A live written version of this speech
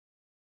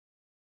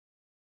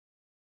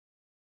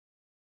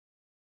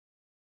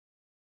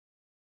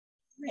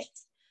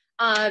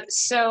Right.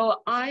 So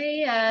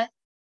I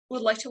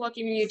would like to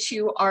welcome you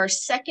to our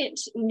second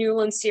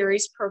Newlin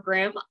series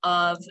program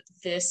of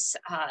this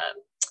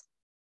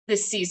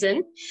this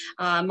season.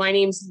 My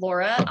name's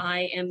Laura.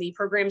 I am the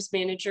programs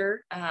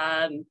manager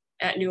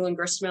at Newlin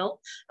Gristmill.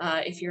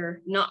 If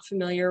you're not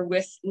familiar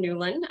with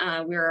Newlin,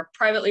 we're a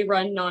privately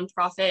run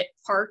nonprofit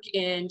park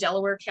in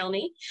Delaware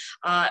County,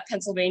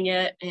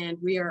 Pennsylvania, and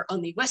we are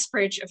on the west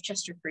bridge of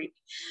Chester Creek,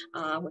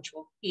 which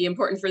will be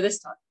important for this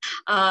talk.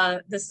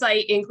 The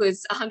site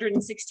includes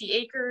 160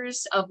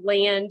 acres of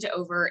land,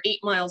 over 8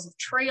 miles of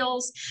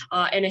trails,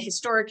 and a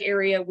historic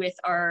area with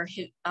our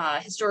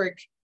historic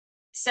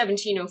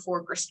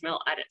 1704 gristmill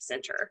at its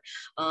center.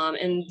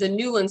 And the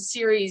Newlin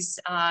series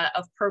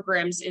of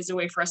programs is a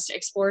way for us to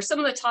explore some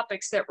of the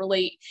topics that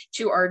relate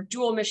to our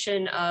dual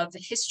mission of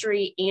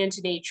history and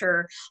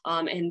nature,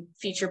 and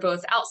feature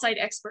both outside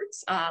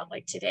experts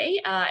like today,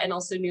 and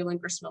also Newlin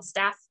gristmill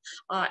staff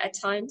at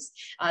times.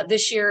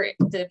 This year,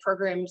 the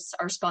programs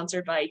are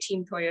sponsored by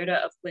Team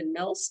Toyota of Gwynn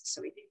Mills,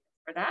 so we thank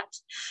you for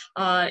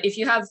that. If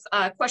you have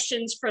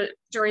questions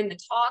during the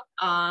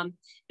talk,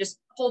 just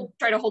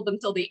try to hold them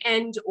till the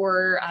end,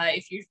 or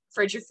if you're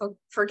afraid you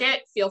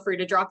forget, feel free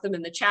to drop them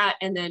in the chat,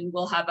 and then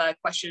we'll have a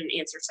question and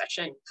answer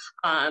session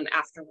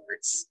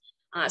afterwards.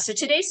 So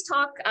today's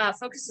talk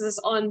focuses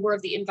on more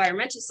of the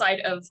environmental side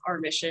of our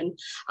mission,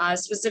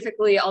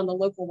 specifically on the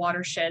local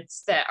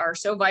watersheds that are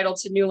so vital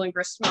to Newlin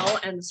Gristmill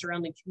and the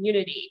surrounding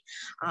community.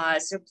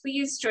 So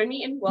please join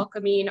me in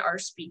welcoming our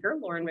speaker,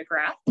 Lauren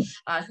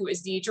McGrath, who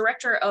is the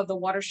director of the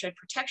Watershed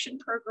Protection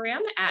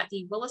Program at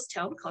the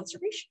Willistown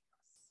Conservation Trust.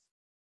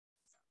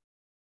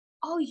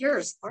 All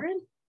yours, Lauren.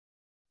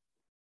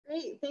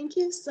 Great, thank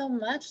you so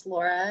much,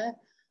 Laura.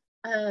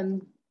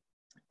 And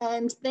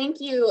thank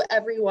you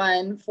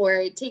everyone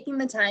for taking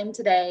the time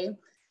today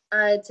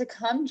to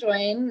come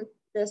join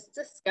this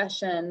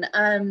discussion.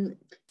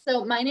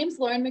 So my name's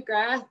Lauren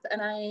McGrath,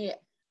 and I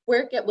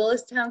work at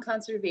Willistown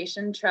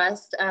Conservation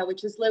Trust,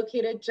 which is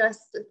located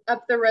just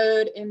up the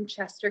road in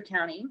Chester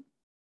County.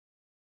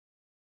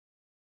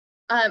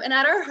 And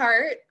at our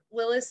heart,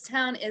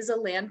 Willistown is a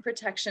land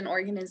protection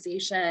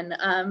organization,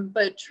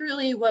 but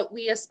truly what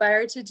we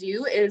aspire to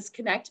do is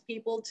connect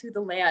people to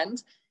the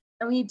land.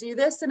 And we do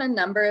this in a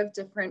number of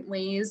different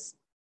ways,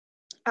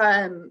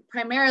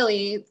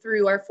 primarily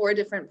through our 4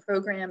 different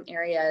program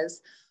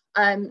areas.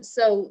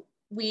 So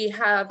we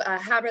have a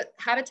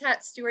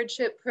habitat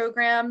stewardship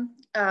program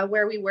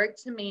where we work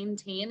to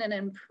maintain and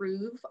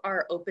improve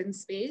our open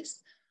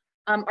space.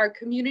 Our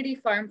community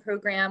farm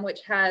program,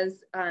 which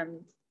has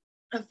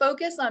a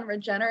focus on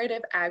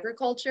regenerative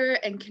agriculture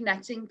and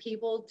connecting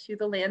people to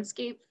the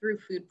landscape through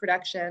food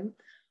production.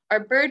 Our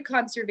bird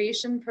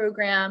conservation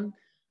program,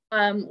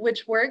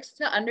 which works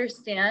to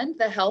understand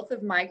the health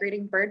of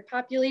migrating bird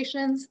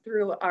populations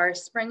through our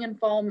spring and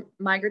fall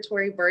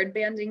migratory bird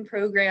banding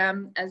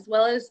program, as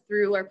well as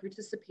through our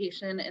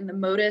participation in the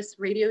MODIS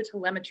radio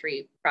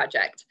telemetry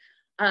project,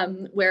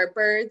 where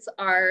birds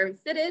are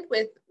fitted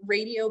with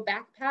radio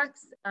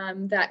backpacks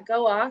that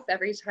go off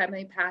every time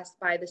they pass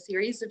by the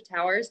series of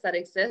towers that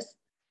exist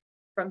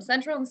from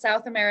Central and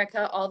South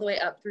America all the way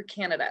up through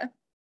Canada.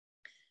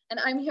 And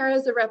I'm here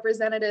as a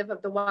representative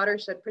of the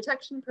Watershed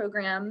Protection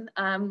Program,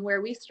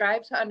 where we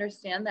strive to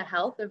understand the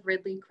health of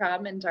Ridley,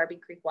 Crum, and Darby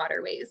Creek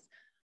waterways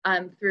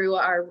through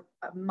our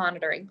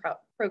monitoring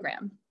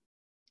program.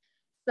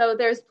 So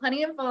there's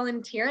plenty of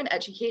volunteer and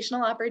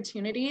educational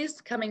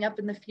opportunities coming up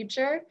in the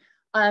future.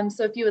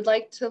 So if you would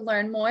like to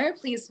learn more,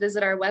 please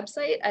visit our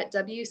website at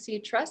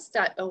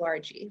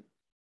wctrust.org.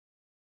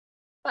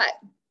 But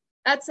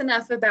that's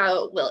enough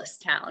about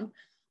Willistown.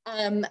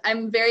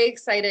 I'm very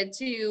excited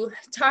to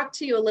talk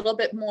to you a little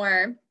bit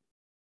more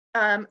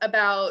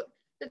about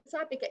the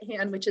topic at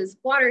hand, which is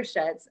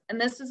watersheds. And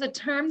this is a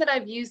term that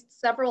I've used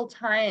several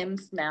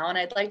times now, and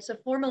I'd like to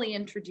formally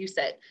introduce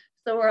it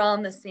so we're all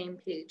on the same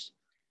page.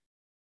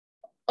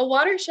 A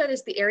watershed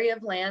is the area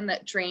of land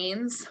that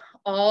drains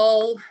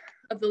all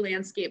of the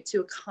landscape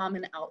to a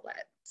common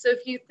outlet. So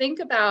if you think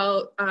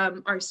about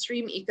our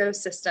stream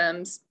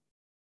ecosystems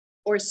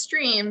or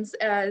streams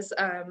as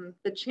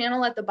the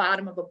channel at the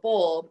bottom of a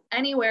bowl,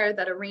 anywhere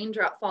that a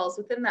raindrop falls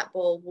within that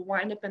bowl will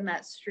wind up in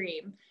that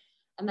stream,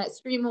 and that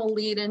stream will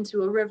lead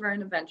into a river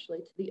and eventually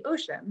to the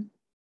ocean.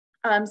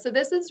 So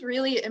this is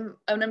really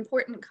an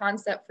important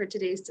concept for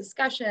today's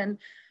discussion,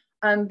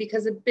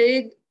 because a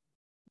big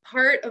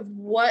part of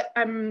what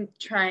I'm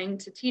trying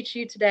to teach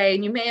you today,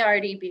 and you may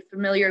already be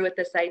familiar with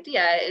this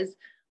idea, is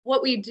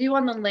what we do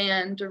on the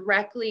land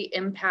directly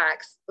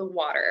impacts the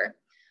water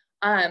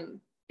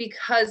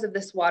because of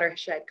this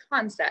watershed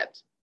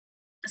concept.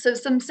 So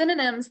some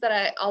synonyms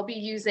that I'll be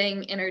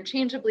using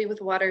interchangeably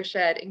with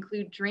watershed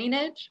include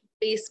drainage,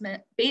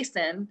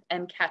 basin,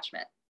 and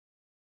catchment.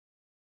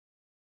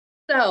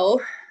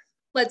 So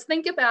let's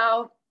think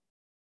about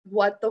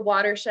what the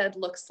watershed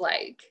looks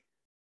like,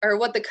 or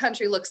what the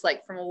country looks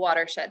like from a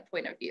watershed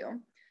point of view.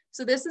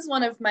 So this is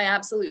one of my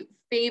absolute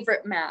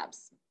favorite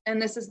maps.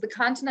 And this is the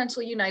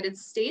continental United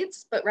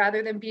States, but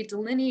rather than be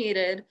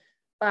delineated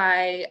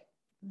by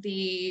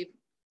the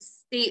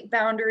state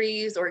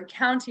boundaries or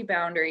county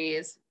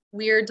boundaries,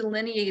 we are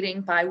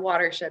delineating by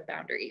watershed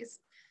boundaries.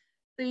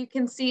 So you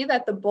can see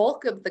that the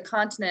bulk of the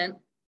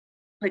continental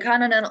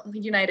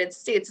United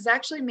States is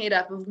actually made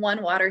up of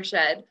one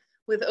watershed,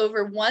 with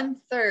over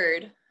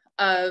 1/3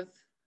 of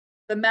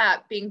the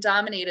map being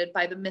dominated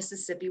by the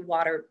Mississippi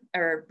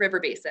river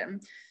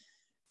basin.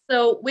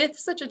 So with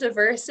such a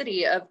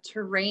diversity of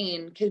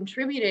terrain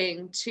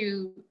contributing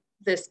to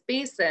this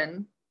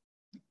basin,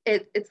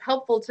 it's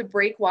helpful to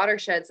break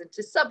watersheds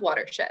into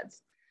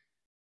sub-watersheds.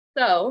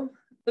 So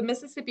the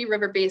Mississippi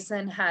River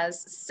Basin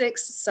has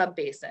 6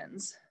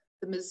 sub-basins: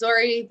 the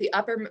Missouri, the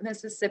Upper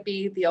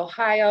Mississippi, the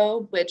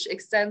Ohio, which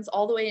extends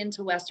all the way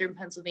into Western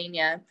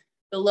Pennsylvania,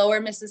 the Lower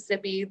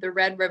Mississippi, the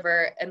Red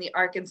River, and the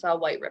Arkansas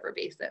White River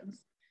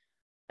basins.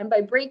 And by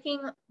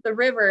breaking the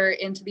river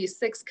into these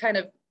 6 kind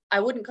of, I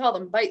wouldn't call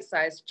them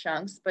bite-sized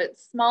chunks, but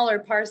smaller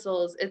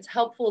parcels, it's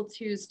helpful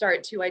to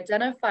start to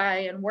identify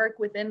and work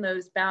within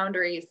those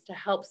boundaries to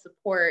help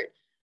support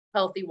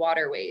healthy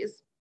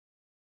waterways.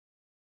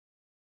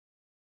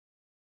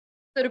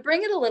 So to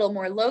bring it a little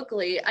more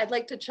locally, I'd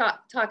like to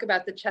talk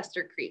about the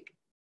Chester Creek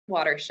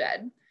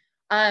watershed.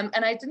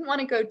 And I didn't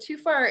want to go too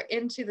far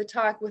into the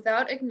talk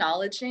without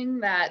acknowledging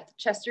that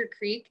Chester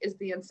Creek is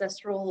the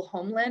ancestral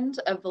homeland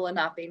of the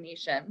Lenape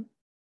Nation.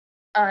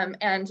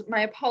 And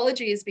my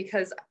apologies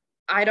because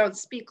I don't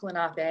speak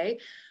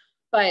Lenape,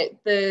 but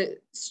the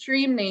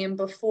stream name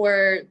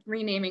before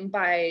renaming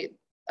by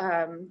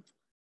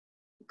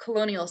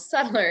colonial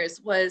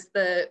settlers was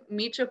the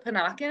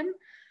Michopiнаkan,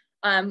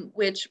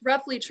 which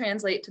roughly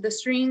translate to the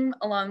stream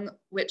along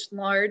which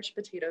large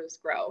potatoes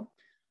grow.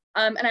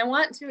 And I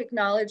want to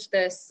acknowledge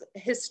this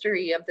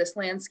history of this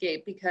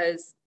landscape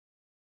because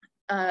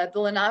the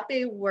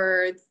Lenape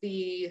were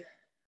the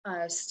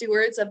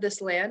stewards of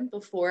this land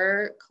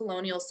before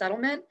colonial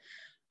settlement.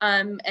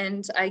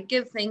 And I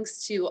give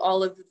thanks to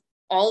all of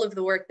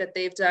the work that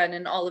they've done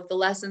and all of the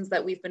lessons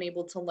that we've been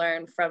able to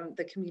learn from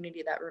the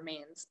community that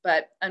remains.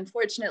 But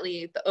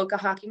unfortunately, the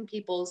Oaxacan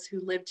peoples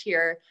who lived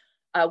here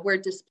were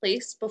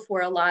displaced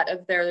before a lot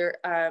of the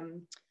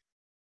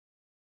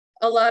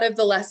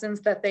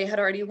lessons that they had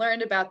already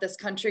learned about this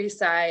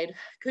countryside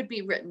could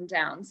be written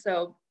down.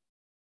 So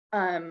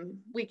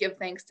we give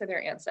thanks to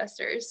their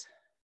ancestors.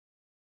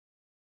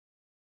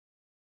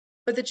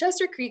 But the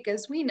Chester Creek,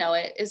 as we know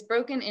it, is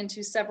broken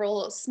into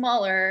several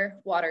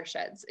smaller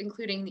watersheds,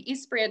 including the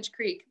East Branch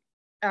Creek,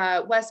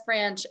 West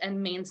Branch,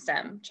 and Main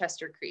Stem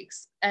Chester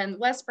Creeks. And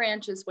West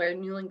Branch is where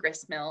Newlin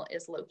Grist Mill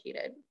is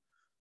located.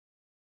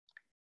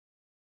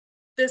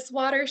 This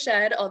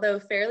watershed, although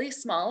fairly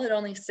small at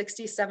only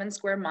 67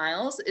 square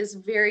miles, is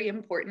very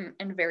important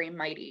and very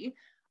mighty.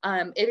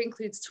 It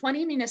includes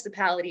 20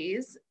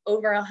 municipalities,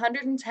 over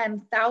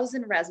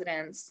 110,000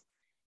 residents,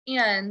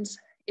 and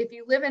if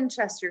you live in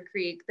Chester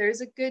Creek, there's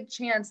a good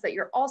chance that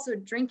you're also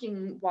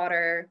drinking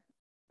water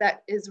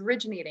that is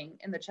originating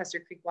in the Chester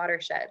Creek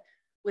watershed,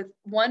 with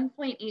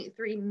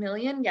 1.83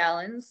 million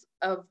gallons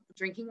of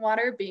drinking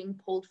water being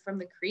pulled from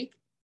the creek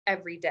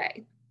every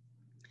day.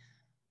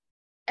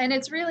 And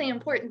it's really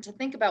important to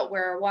think about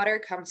where our water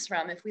comes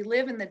from if we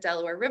live in the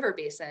Delaware River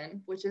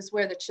Basin, which is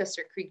where the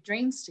Chester Creek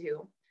drains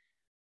to,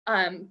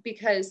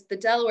 because the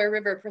Delaware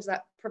River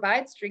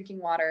provides drinking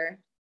water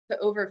to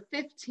over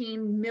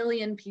 15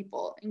 million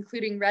people,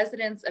 including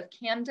residents of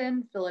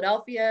Camden,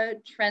 Philadelphia,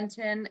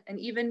 Trenton, and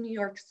even New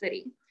York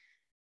City.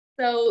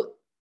 So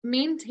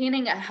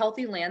maintaining a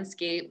healthy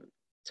landscape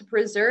to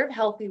preserve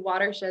healthy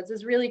watersheds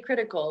is really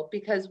critical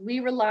because we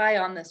rely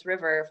on this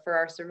river for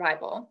our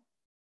survival.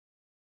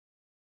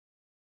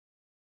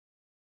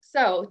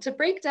 So to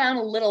break down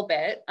a little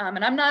bit,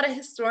 and I'm not a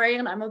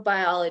historian, I'm a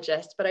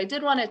biologist, but I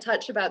did want to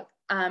touch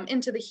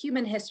into the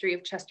human history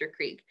of Chester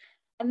Creek.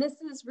 And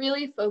this is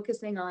really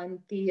focusing on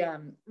the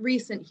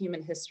recent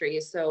human history.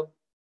 So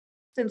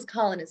since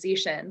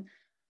colonization,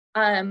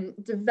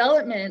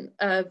 development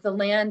of the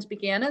land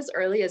began as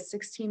early as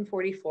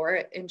 1644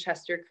 in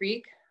Chester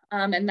Creek.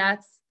 And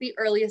that's the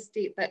earliest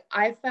date that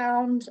I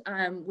found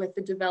with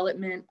the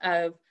development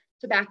of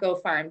tobacco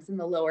farms in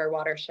the lower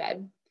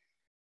watershed.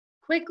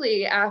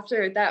 Quickly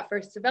after that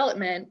first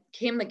development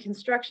came the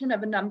construction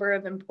of a number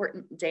of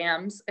important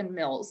dams and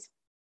mills,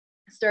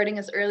 starting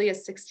as early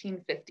as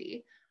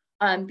 1650.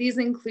 These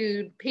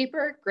include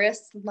paper,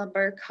 grist,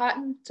 lumber,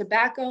 cotton,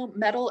 tobacco,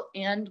 metal,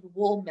 and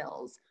wool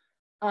mills.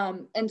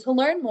 And to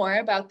learn more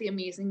about the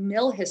amazing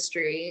mill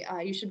history,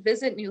 you should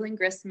visit Newlin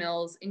Grist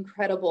Mill's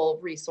incredible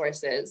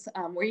resources,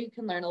 where you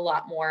can learn a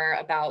lot more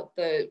about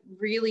the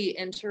really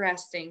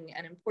interesting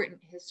and important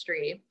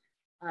history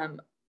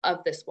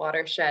of this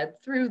watershed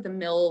through the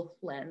mill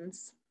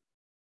lens.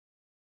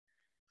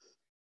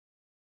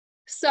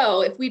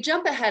 So if we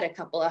jump ahead a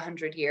couple of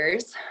hundred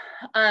years,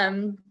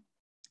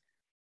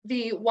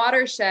 the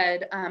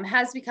watershed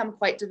has become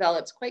quite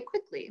developed quite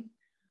quickly.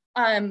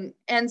 And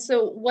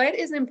so what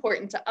is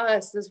important to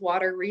us as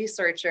water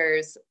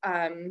researchers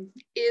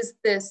is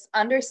this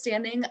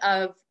understanding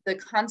of the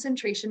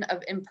concentration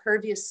of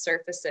impervious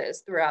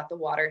surfaces throughout the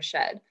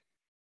watershed.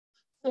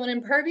 So an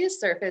impervious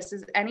surface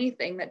is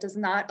anything that does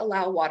not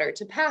allow water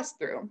to pass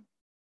through.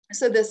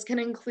 So this can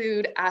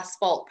include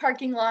asphalt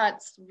parking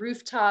lots,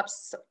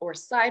 rooftops, or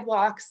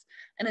sidewalks,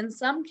 and in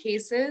some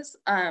cases,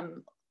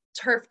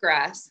 turf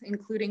grass,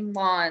 including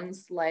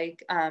lawns,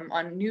 like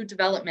on new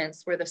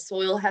developments where the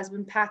soil has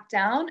been packed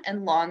down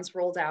and lawns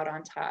rolled out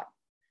on top.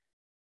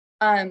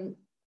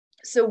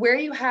 So where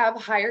you have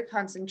higher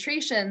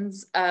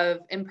concentrations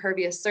of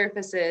impervious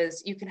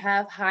surfaces, you can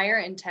have higher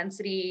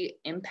intensity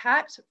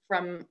impact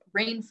from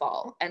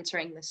rainfall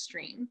entering the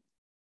stream.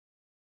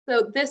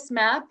 So this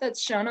map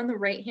that's shown on the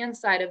right-hand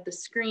side of the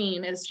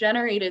screen is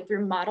generated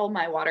through Model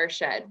My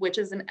Watershed, which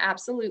is an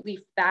absolutely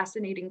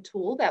fascinating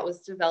tool that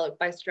was developed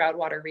by Stroud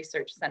Water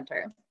Research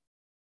Center.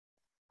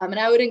 And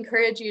I would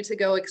encourage you to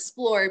go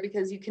explore,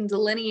 because you can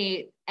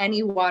delineate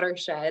any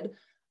watershed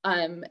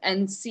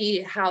and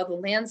see how the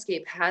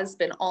landscape has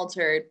been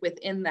altered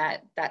within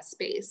that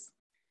space.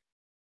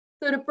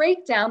 So to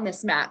break down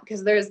this map,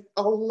 because there's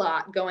a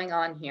lot going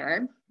on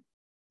here,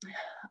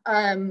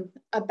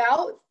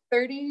 about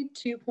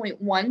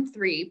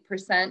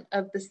 32.13%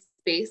 of the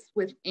space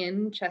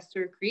within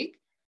Chester Creek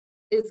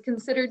is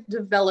considered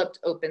developed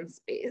open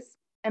space.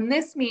 And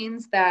this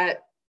means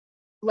that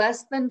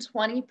less than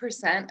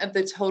 20% of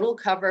the total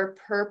cover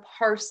per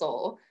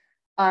parcel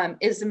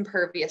is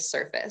impervious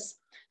surface.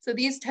 So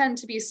these tend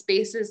to be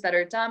spaces that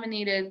are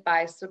dominated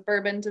by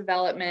suburban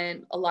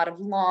development, a lot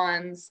of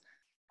lawns,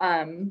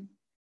 and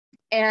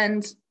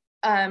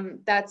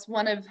that's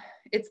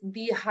it's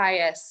the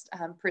highest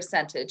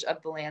percentage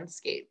of the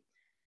landscape.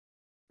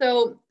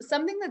 So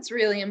something that's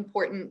really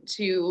important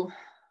to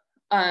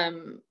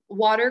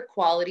water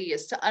quality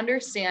is to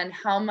understand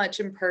how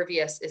much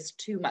impervious is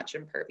too much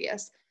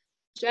impervious.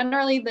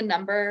 Generally, the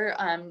number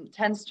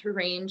tends to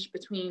range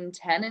between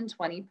 10 and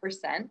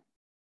 20%.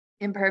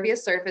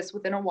 Impervious surface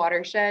within a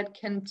watershed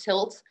can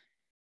tilt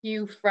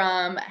you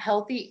from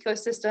healthy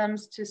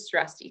ecosystems to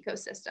stressed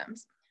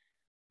ecosystems.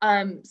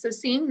 So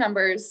seeing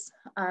numbers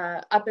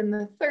up in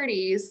the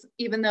 30s,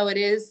 even though it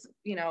is,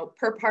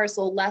 per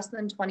parcel less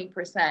than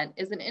 20%,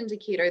 is an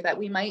indicator that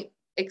we might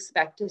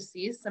expect to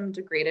see some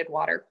degraded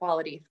water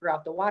quality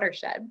throughout the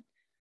watershed.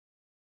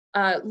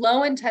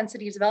 Low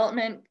intensity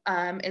development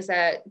is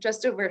at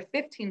just over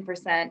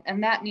 15%,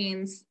 and that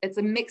means it's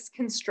a mixed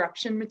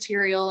construction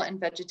material and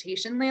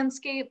vegetation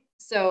landscape.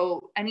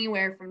 So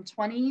anywhere from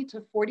 20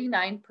 to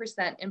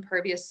 49%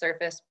 impervious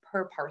surface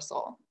per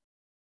parcel.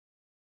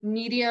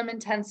 Medium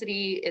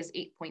intensity is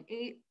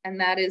 8.8, and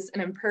that is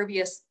an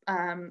impervious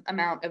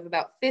amount of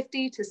about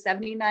 50 to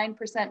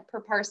 79% per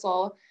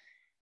parcel.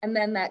 And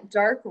then that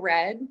dark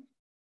red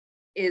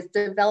is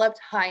developed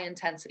high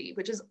intensity,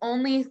 which is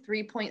only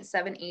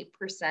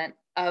 3.78%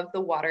 of the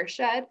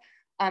watershed,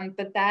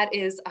 but that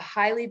is a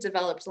highly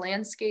developed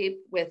landscape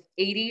with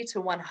 80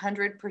 to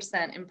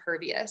 100%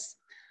 impervious.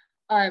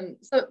 So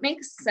it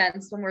makes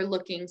sense when we're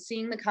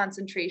seeing the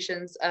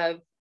concentrations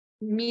of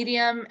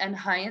medium and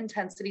high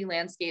intensity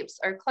landscapes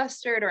are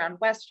clustered around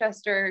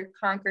Westchester,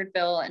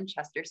 Concordville, and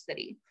Chester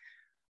City.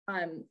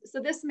 So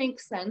this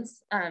makes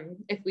sense.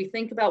 If we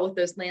think about what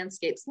those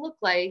landscapes look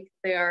like,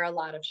 there are a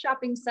lot of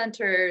shopping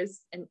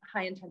centers and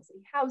high intensity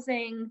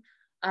housing,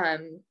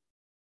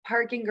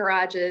 parking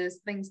garages,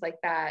 things like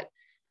that.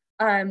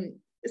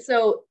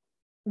 So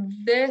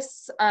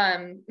this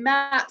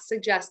map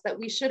suggests that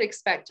we should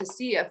expect to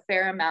see a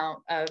fair amount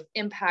of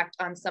impact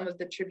on some of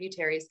the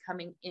tributaries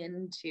coming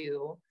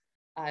into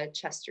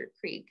Chester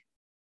Creek.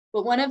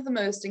 But one of the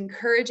most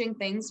encouraging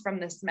things from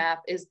this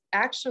map is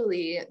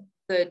actually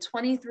the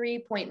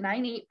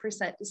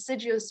 23.98%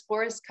 deciduous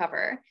forest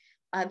cover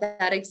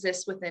that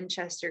exists within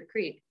Chester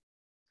Creek.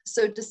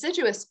 So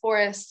deciduous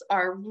forests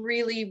are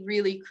really,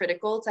 really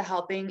critical to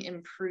helping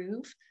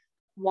improve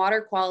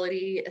water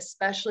quality,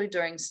 especially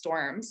during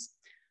storms.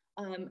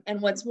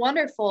 And what's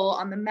wonderful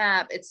on the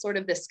map, it's sort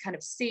of this kind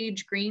of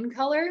sage green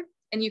color,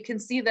 and you can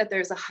see that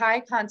there's a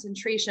high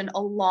concentration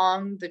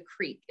along the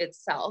creek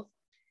itself.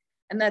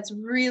 And that's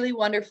really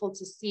wonderful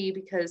to see,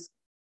 because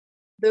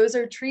those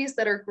are trees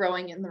that are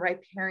growing in the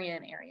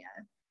riparian area.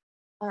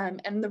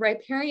 And the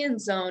riparian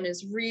zone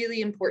is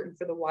really important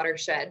for the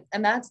watershed.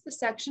 And that's the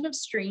section of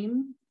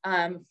stream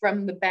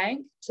from the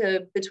bank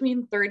to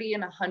between 30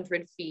 and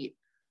 100 feet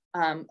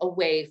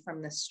away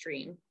from the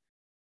stream.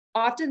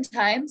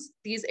 Oftentimes,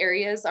 these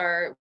areas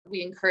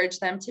we encourage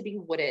them to be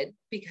wooded,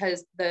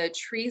 because the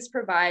trees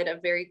provide a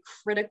very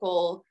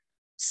critical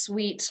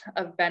suite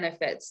of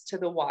benefits to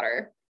the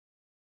water.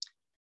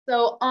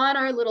 So on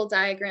our little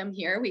diagram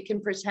here, we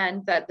can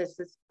pretend that this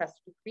is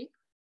Chester Creek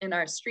in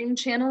our stream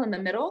channel in the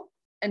middle.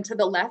 And to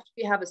the left,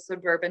 we have a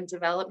suburban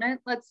development,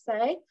 let's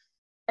say.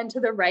 And to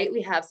the right,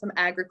 we have some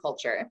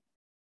agriculture.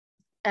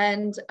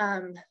 And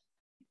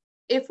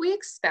if we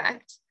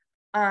expect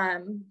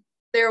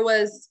there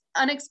was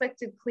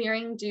unexpected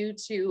clearing due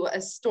to a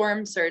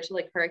storm surge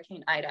like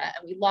Hurricane Ida,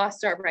 and we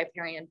lost our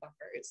riparian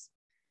buffers,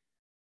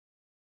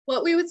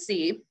 what we would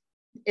see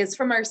is,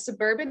 from our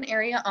suburban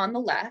area on the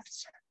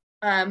left,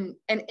 an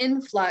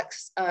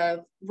influx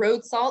of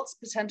road salts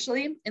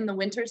potentially in the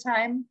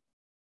wintertime,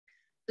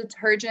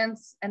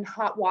 detergents, and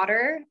hot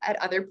water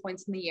at other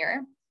points in the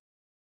year.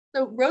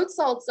 So road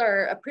salts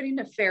are a pretty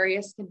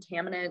nefarious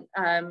contaminant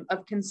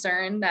of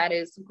concern that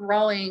is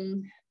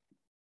growing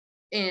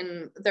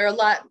there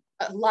are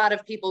a lot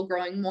of people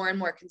growing more and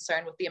more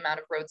concerned with the amount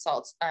of road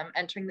salts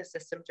entering the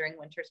system during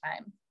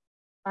wintertime.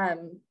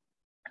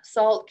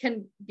 Salt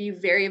can be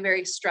very,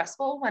 very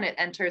stressful when it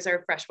enters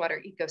our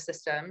freshwater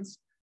ecosystems.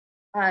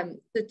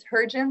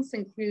 Detergents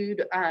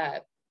include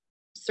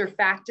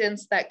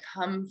surfactants that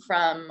come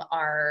from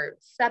our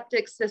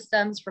septic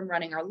systems, from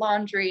running our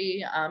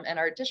laundry and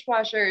our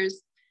dishwashers,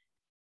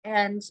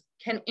 and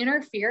can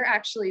interfere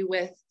actually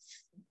with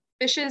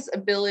fish's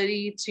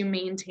ability to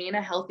maintain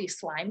a healthy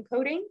slime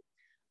coating.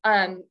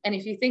 And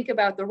if you think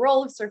about the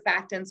role of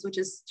surfactants, which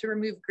is to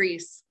remove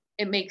grease,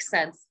 it makes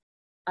sense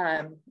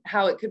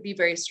how it could be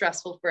very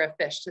stressful for a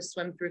fish to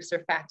swim through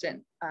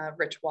surfactant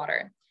rich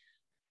water.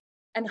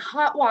 And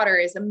hot water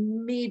is a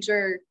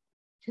major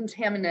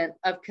contaminant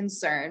of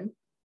concern.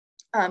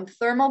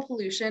 Thermal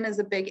pollution is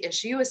a big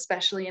issue,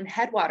 especially in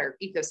headwater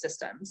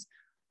ecosystems,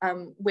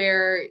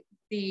 where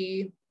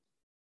the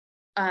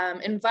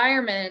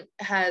environment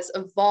has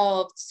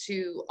evolved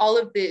to, all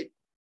of the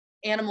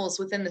animals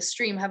within the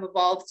stream have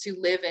evolved to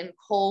live in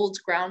cold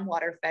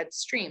groundwater fed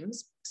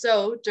streams.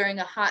 So during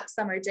a hot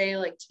summer day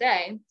like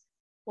today,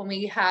 when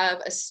we have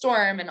a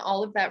storm and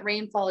all of that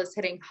rainfall is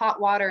hitting hot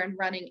water and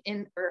running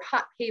in, or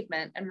hot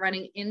pavement and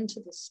running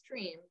into the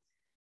stream,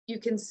 you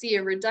can see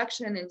a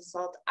reduction in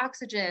dissolved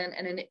oxygen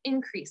and an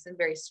increase in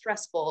very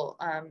stressful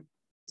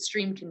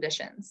stream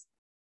conditions.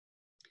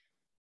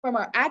 From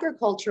our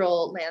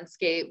agricultural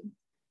landscape,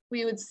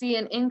 we would see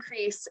an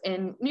increase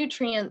in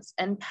nutrients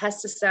and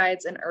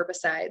pesticides and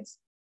herbicides.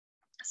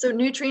 So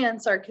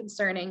nutrients are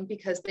concerning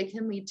because they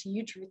can lead to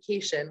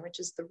eutrophication, which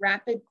is the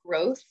rapid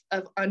growth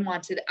of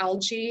unwanted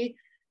algae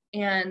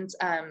and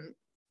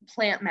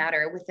plant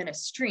matter within a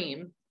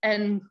stream.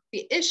 And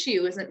the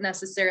issue isn't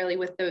necessarily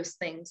with those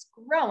things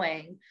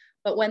growing,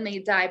 but when they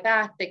die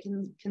back, they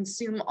can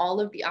consume all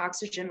of the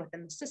oxygen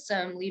within the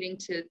system, leading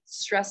to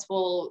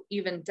stressful,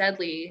 even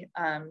deadly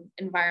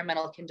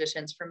environmental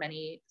conditions for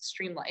many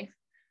stream life.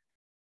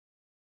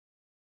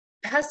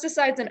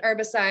 Pesticides and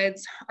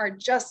herbicides are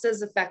just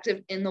as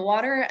effective in the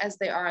water as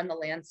they are on the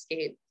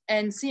landscape.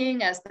 And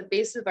seeing as the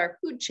base of our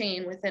food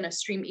chain within a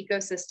stream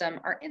ecosystem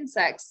are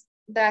insects,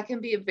 that can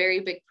be a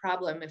very big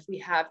problem if we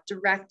have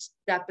direct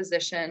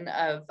deposition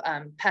of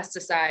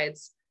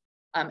pesticides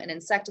and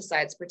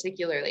insecticides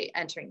particularly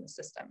entering the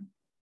system.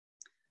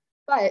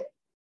 But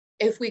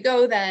if we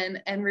go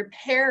then and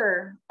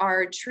repair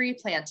our tree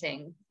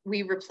planting,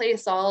 we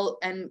replace all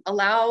and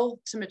allow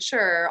to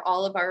mature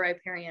all of our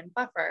riparian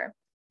buffer,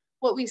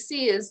 what we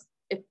see is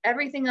if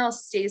everything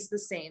else stays the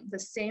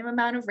same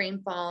amount of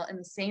rainfall and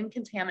the same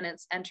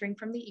contaminants entering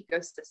from the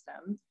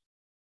ecosystem,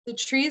 the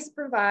trees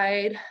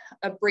provide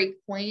a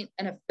break point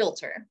and a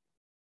filter.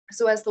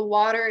 So as the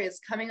water is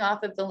coming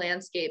off of the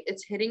landscape,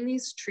 it's hitting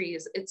these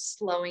trees, it's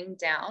slowing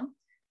down.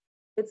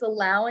 It's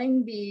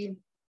allowing the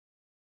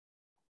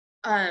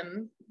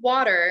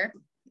water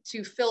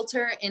to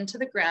filter into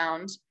the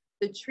ground.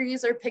 The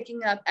trees are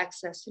picking up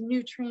excess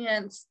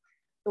nutrients.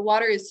 The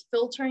water is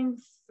filtering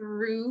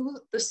through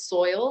the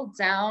soil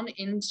down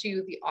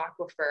into the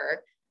aquifer,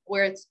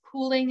 where it's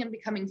cooling and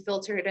becoming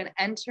filtered and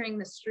entering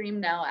the stream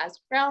now as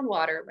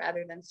groundwater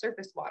rather than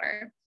surface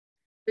water.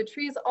 The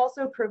trees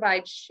also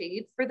provide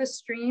shade for the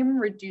stream,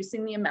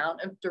 reducing the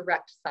amount of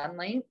direct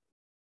sunlight,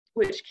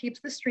 which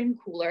keeps the stream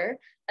cooler.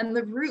 And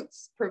the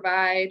roots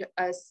provide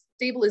a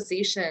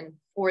stabilization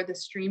for the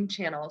stream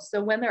channel.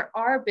 So when there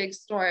are big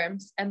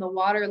storms and the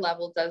water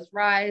level does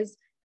rise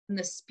and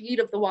the speed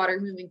of the water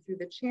moving through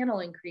the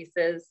channel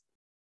increases,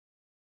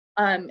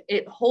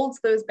 it holds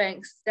those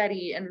banks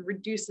steady and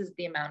reduces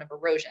the amount of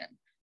erosion.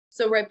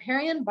 So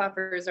riparian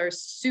buffers are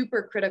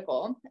super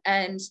critical,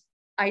 and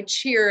I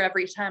cheer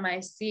every time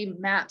I see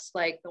maps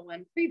like the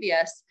one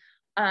previous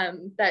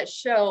that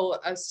show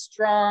a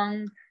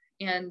strong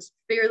and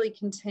fairly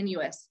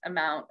continuous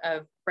amount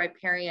of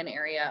riparian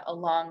area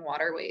along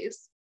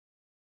waterways.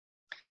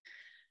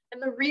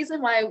 And the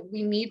reason why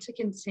we need to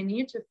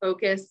continue to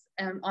focus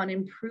on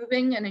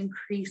improving and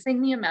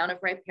increasing the amount of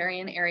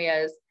riparian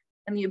areas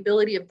and the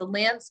ability of the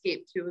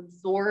landscape to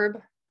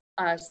absorb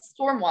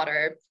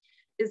stormwater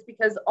is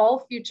because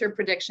all future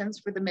predictions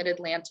for the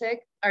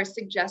Mid-Atlantic are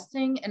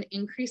suggesting an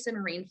increase in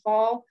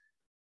rainfall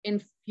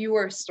in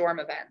fewer storm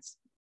events.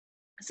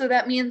 So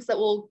that means that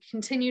we'll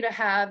continue to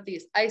have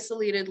these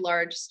isolated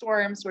large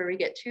storms where we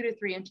get 2 to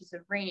 3 inches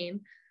of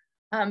rain,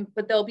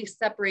 but they'll be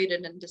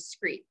separated and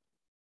discrete.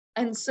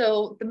 And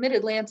so the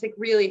Mid-Atlantic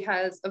really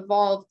has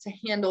evolved to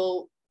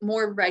handle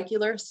more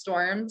regular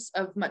storms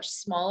of much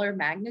smaller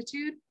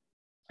magnitude,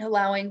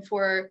 allowing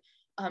for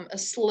a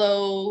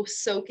slow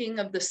soaking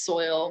of the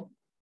soil.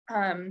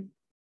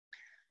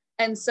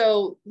 And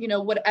so, you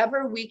know,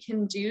 whatever we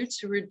can do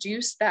to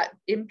reduce that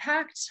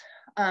impact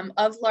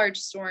of large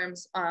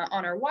storms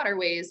on our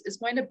waterways is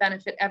going to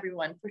benefit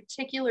everyone,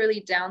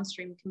 particularly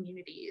downstream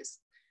communities.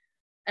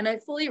 And I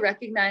fully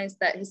recognize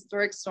that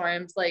historic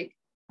storms like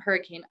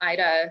Hurricane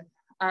Ida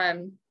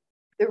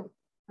They're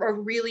are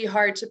really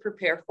hard to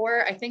prepare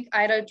for. I think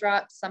Ida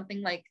dropped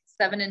something like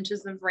 7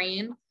 inches of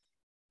rain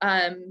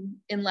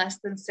in less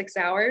than 6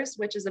 hours,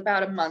 which is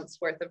about a month's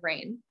worth of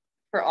rain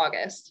for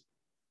August.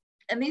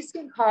 And these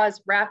can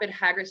cause rapid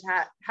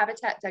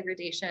habitat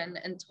degradation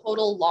and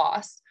total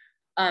loss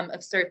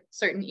of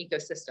certain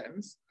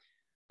ecosystems.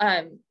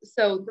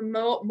 So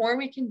the more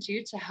we can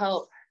do to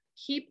help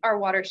keep our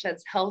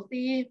watersheds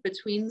healthy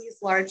between these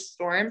large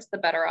storms, the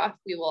better off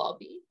we will all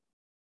be.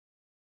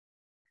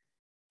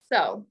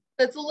 So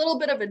that's a little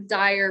bit of a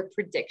dire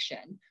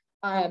prediction.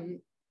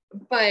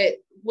 But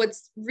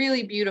what's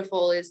really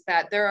beautiful is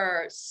that there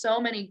are so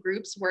many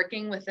groups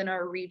working within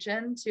our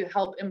region to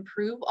help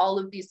improve all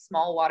of these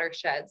small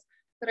watersheds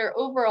that are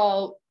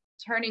overall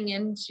turning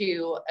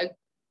into a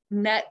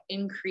net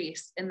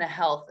increase in the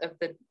health of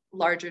the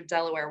larger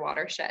Delaware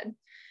watershed.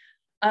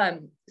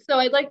 So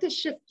I'd like to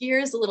shift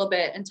gears a little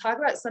bit and talk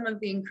about some of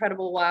the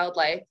incredible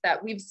wildlife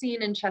that we've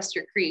seen in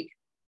Chester Creek.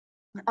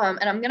 And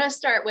I'm gonna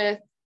start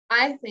with,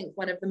 I think,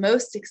 one of the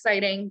most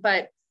exciting,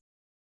 but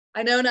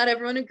I know not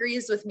everyone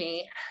agrees with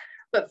me,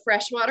 but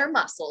freshwater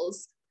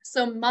mussels.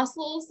 So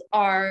mussels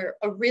are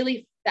a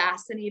really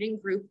fascinating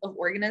group of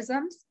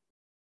organisms,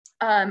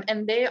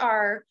 and they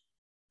are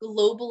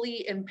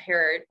globally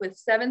impaired, with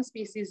 7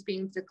 species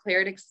being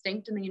declared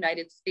extinct in the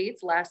United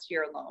States last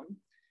year alone.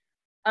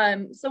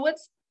 So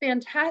what's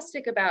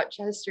fantastic about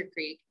Chester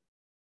Creek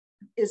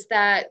is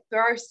that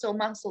there are still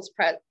mussels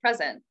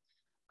present,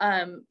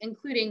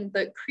 including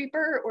the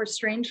creeper or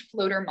strange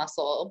floater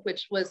mussel,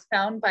 which was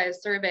found by a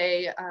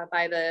survey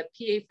by the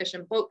PA Fish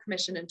and Boat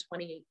Commission in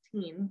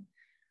 2018.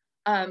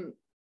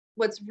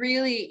 What's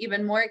really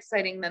even more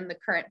exciting than the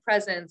current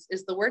presence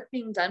is the work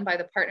being done by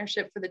the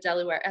Partnership for the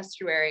Delaware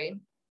Estuary,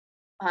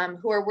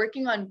 who are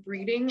working on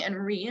breeding and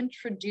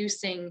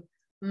reintroducing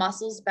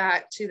mussels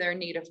back to their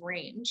native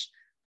range.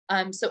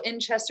 So in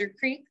Chester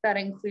Creek, that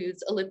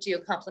includes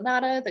Elliptio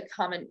complanata, the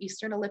common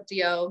eastern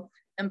elliptio,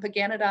 and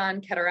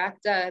Paganodon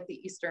cataracta,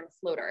 the eastern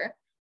floater.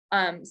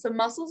 So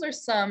mussels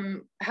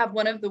have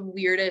one of the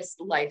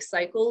weirdest life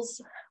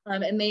cycles,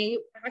 and they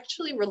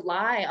actually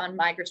rely on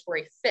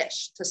migratory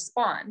fish to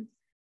spawn.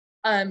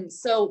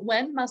 So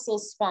when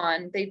mussels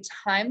spawn, they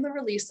time the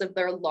release of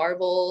their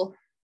larval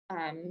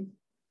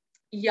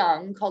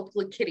young, called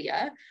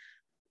Glaucidia,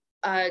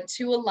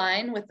 to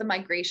align with the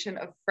migration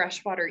of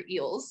freshwater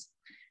eels.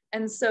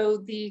 And so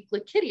the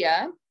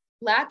Glaucidia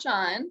latch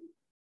on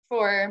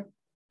for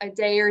a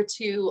day or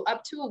two,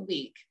 up to a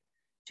week,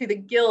 to the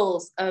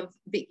gills of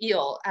the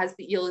eel as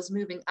the eel is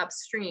moving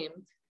upstream,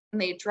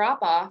 and they drop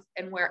off,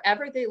 and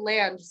wherever they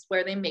land is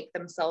where they make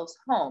themselves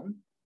home.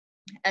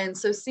 And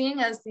so seeing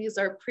as these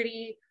are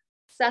pretty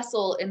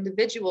sessile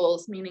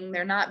individuals, meaning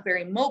they're not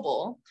very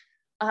mobile,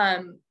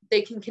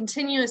 they can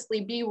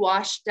continuously be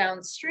washed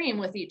downstream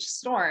with each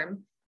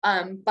storm,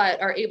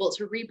 but are able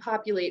to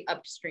repopulate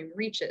upstream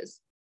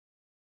reaches.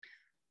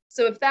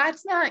 So if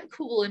that's not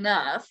cool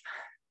enough,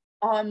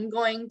 I'm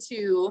going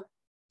to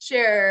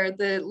share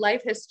the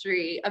life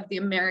history of the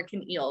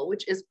American eel,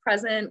 which is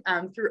present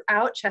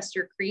throughout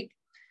Chester Creek,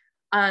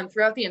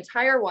 throughout the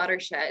entire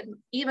watershed,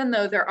 even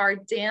though there are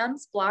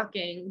dams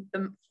blocking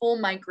the full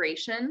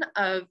migration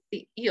of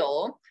the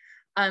eel.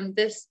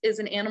 This is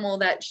an animal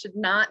that should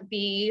not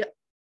be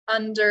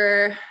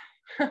undersold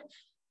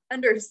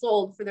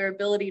for their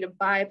ability to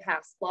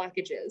bypass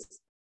blockages.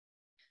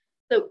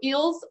 So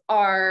eels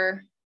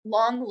are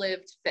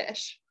long-lived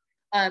fish.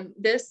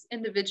 This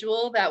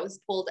individual that was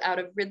pulled out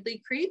of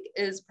Ridley Creek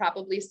is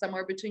probably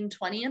somewhere between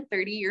 20 and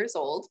 30 years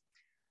old.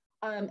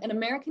 And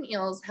American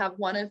eels have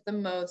one of the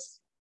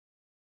most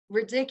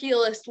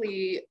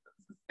ridiculously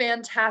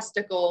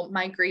fantastical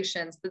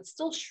migrations that's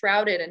still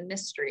shrouded in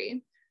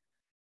mystery.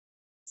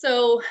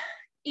 So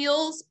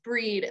eels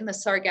breed in the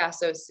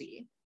Sargasso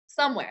Sea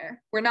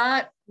somewhere. We're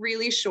not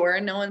really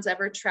sure. No one's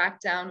ever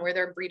tracked down where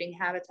their breeding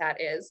habitat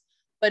is,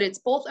 but it's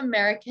both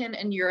American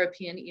and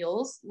European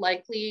eels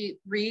likely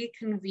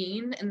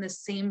reconvene in the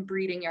same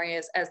breeding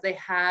areas as they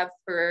have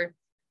for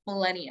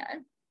millennia.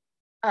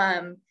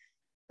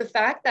 The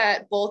fact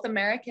that both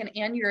American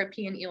and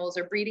European eels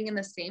are breeding in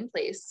the same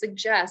place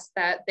suggests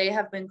that they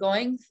have been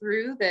going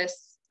through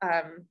this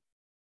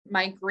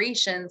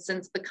migration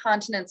since the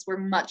continents were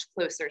much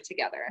closer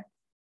together.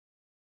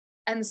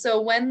 And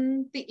so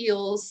when the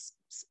eels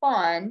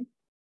spawn,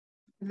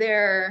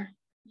 they're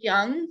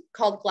young,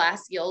 called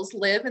glass eels,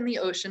 live in the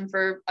ocean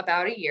for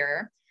about a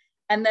year,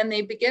 and then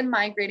they begin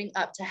migrating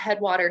up to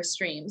headwater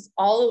streams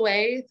all the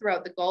way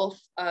throughout the Gulf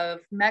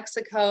of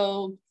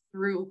Mexico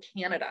through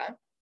Canada.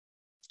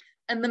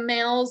 And the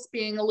males,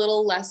 being a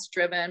little less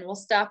driven, will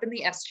stop in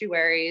the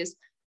estuaries,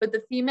 but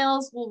the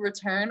females will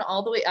return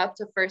all the way up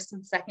to first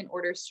and second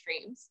order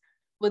streams,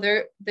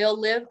 where they'll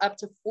live up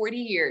to 40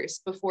 years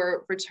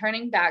before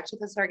returning back to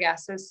the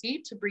Sargasso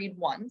Sea to breed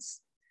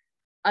once.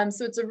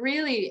 So it's a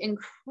really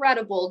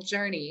incredible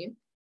journey.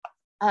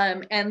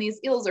 And these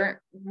eels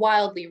are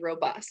wildly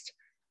robust.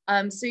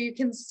 So you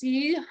can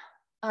see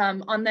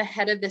on the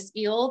head of this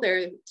eel,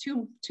 there are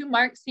two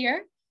marks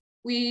here.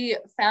 We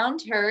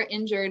found her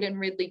injured in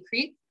Ridley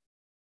Creek.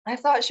 I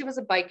thought she was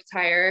a bike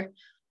tire.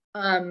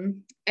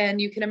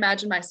 And you can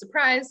imagine my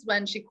surprise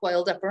when she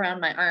coiled up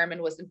around my arm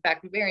and was in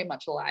fact very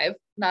much alive,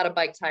 not a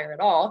bike tire at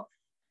all.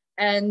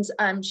 And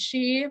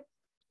she,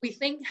 we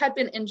think, had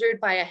been injured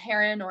by a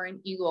heron or an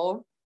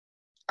eagle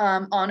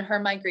on her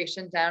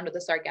migration down to the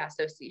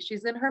Sargasso Sea.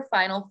 She's in her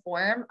final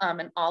form,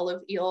 an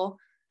olive eel.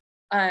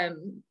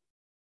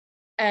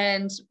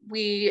 And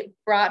we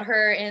brought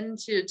her in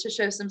to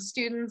show some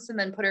students and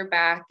then put her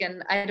back.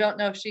 And I don't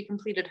know if she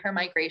completed her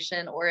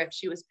migration or if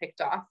she was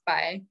picked off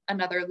by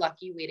another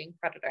lucky wading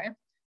predator.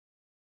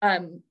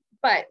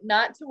 But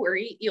not to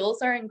worry,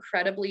 eels are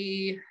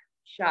incredibly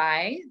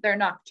shy. They're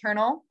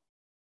nocturnal.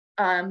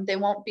 They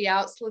won't be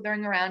out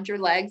slithering around your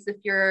legs if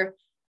you're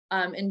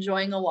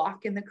enjoying a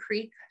walk in the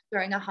creek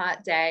during a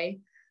hot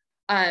day.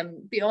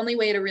 The only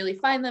way to really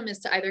find them is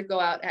to either go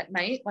out at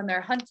night when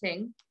they're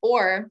hunting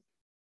or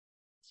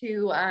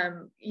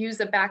to use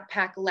a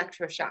backpack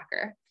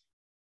electroshocker.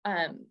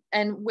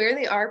 And where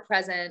they are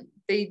present,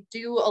 they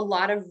do a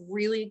lot of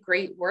really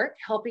great work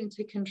helping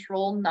to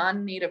control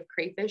non-native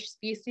crayfish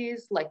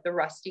species like the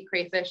rusty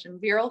crayfish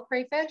and virile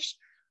crayfish.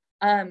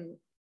 And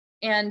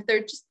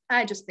they're just,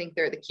 I just think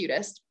they're the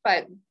cutest,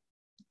 but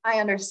I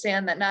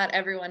understand that not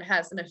everyone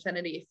has an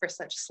affinity for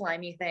such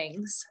slimy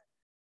things.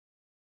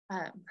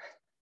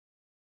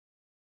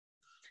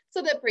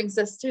 So that brings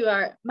us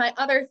to my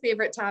other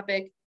favorite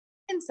topic,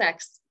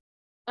 insects.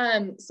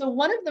 So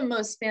one of the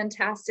most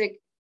fantastic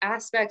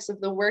aspects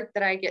of the work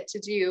that I get to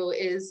do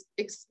is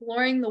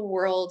exploring the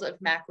world of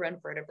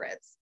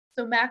macroinvertebrates.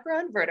 So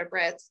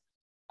macroinvertebrates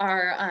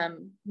are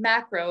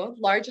macro,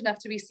 large enough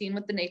to be seen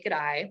with the naked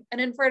eye, and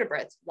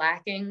invertebrates,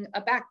 lacking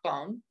a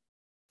backbone.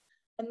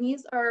 And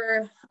these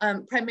are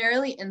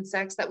primarily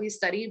insects that we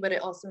study, but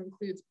it also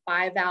includes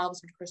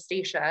bivalves and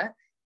crustacea.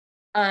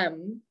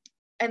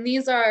 And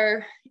these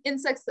are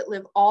insects that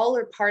live all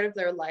or part of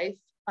their life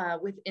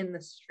within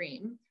the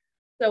stream.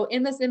 So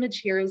in this image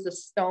here is a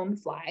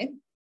stonefly,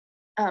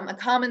 a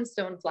common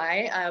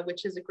stonefly,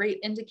 which is a great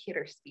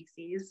indicator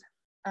species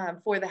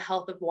for the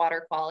health of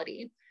water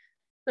quality.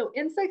 So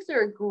insects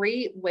are a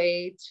great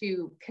way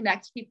to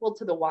connect people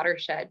to the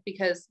watershed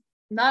because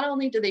not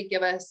only do they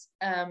give us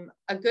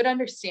a good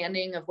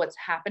understanding of what's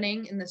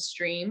happening in the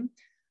stream,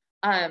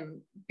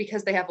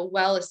 because they have a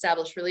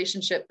well-established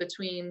relationship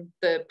between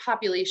the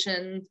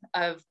population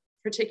of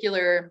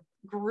particular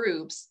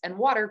groups and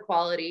water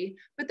quality,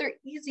 but they're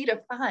easy to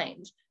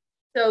find.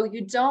 So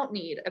you don't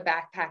need a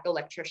backpack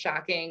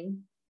electroshocking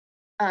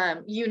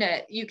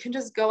unit. You can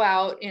just go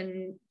out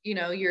in,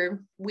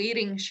 your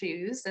wading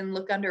shoes and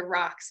look under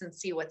rocks and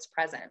see what's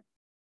present.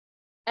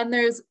 And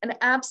there's an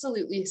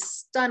absolutely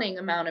stunning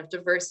amount of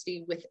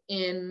diversity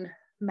within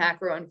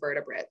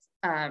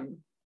macroinvertebrates.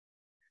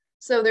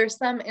 So there's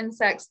some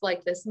insects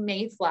like this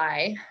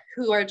mayfly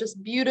who are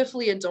just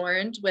beautifully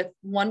adorned with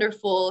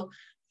wonderful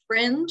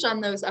fringe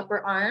on those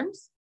upper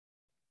arms.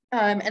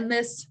 And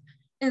this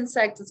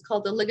insect is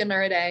called the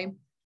Ligonuridae.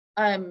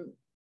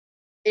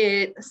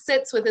 It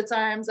sits with its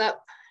arms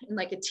up in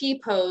like a T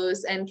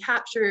pose and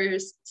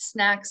captures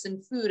snacks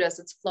and food as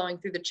it's flowing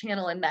through the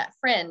channel in that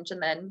fringe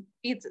and then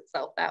feeds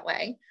itself that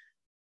way.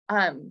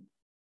 And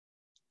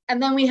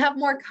then we have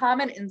more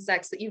common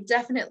insects that you've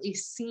definitely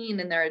seen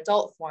in their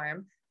adult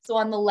form. So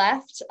on the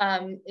left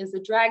is a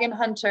dragon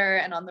hunter,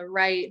 and on the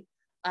right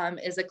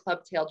is a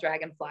club-tailed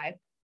dragonfly.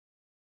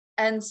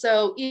 And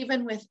so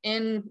even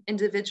within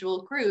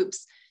individual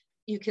groups,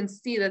 you can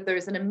see that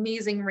there's an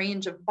amazing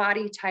range of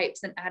body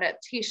types and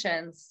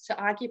adaptations to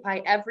occupy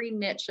every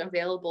niche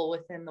available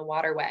within the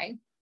waterway.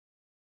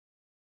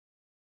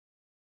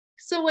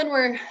 So when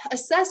we're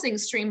assessing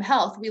stream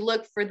health, we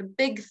look for the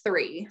big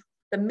three: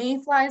 the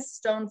mayflies,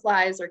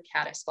 stoneflies, or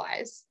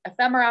caddisflies,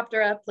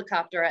 Ephemeroptera,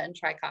 Plecoptera, and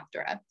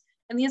Trichoptera.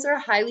 And these are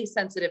highly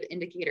sensitive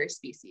indicator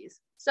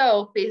species.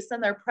 So based on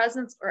their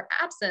presence or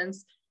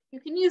absence, you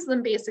can use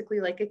them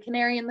basically like a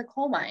canary in the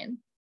coal mine.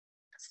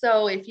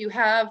 So if you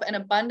have an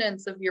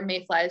abundance of your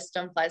mayflies,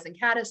 stoneflies, and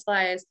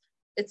caddisflies,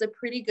 it's a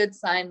pretty good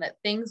sign that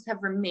things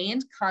have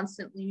remained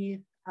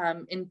constantly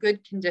in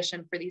good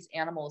condition for these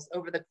animals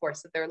over the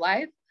course of their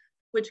life,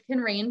 which can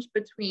range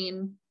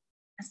between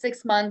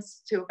 6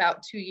 months to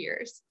about 2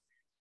 years.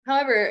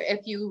 However,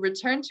 if you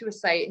return to a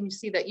site and you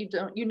see that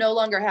you no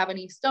longer have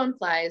any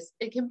stoneflies,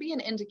 it can be an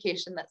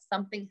indication that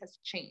something has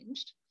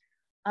changed.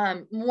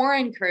 More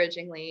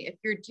encouragingly, if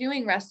you're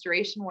doing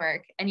restoration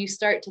work and you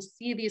start to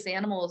see these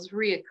animals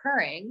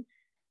reoccurring,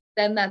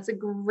 then that's a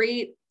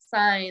great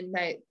sign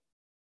that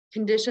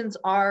conditions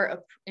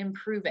are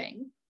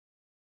improving.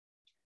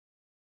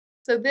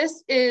 So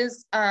this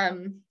is a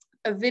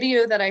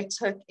video that I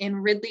took in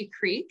Ridley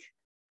Creek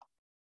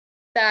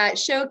that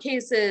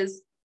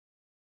showcases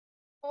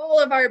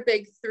all of our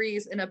big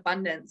threes in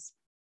abundance.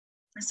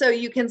 So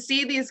you can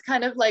see these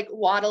kind of like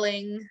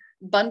waddling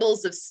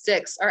bundles of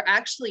sticks are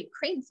actually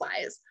crane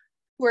flies,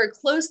 who are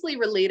closely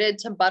related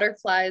to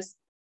butterflies,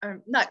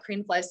 not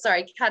crane flies,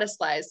 sorry,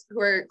 caddisflies, who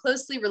are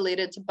closely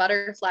related to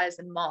butterflies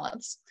and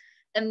moths.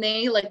 And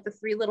they, like the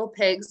three little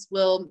pigs,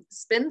 will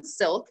spin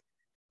silk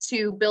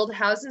to build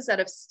houses out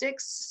of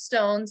sticks,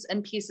 stones,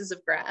 and pieces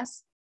of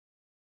grass.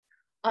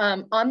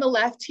 On the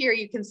left here,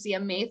 you can see a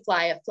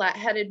mayfly, a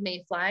flat-headed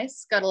mayfly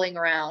scuttling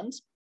around.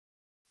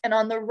 And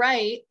on the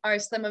right are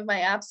some of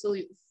my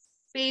absolute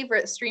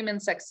favorite stream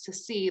insects to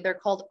see. They're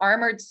called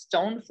armored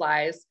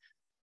stoneflies.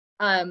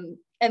 And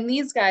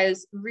these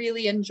guys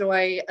really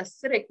enjoy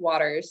acidic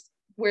waters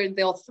where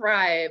they'll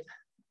thrive.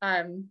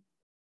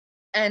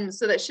 And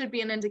so that should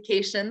be an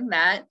indication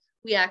that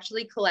we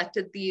actually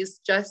collected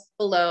these just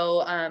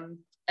below an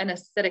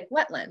acidic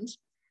wetland.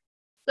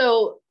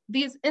 So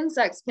these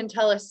insects can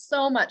tell us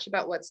so much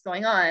about what's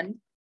going on,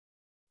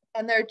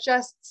 and they're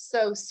just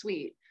so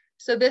sweet.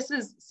 So this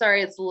is,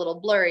 sorry, it's a little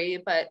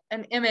blurry, but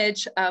an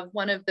image of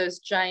one of those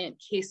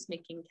giant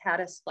case-making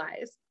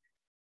caddisflies.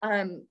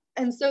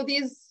 And so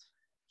these,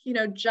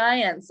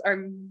 giants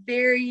are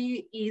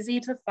very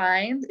easy to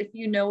find if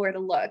you know where to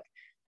look.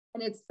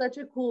 And it's such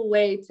a cool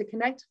way to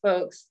connect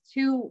folks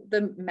to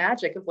the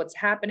magic of what's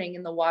happening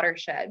in the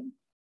watershed.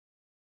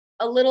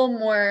 A little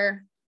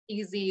more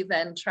easy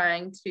than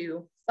trying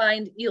to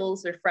find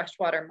eels or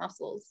freshwater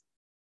mussels.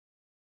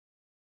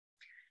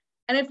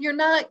 And if you're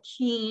not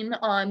keen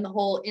on the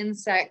whole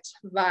insect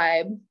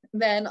vibe,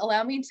 then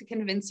allow me to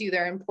convince you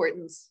their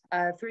importance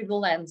through the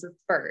lens of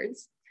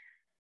birds.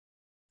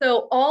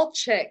 So all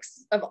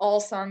chicks of all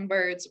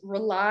songbirds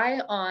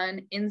rely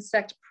on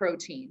insect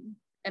protein.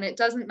 And it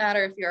doesn't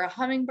matter if you're a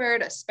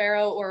hummingbird, a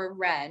sparrow, or a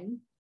wren,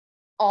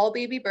 all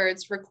baby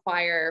birds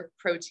require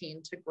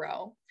protein to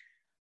grow.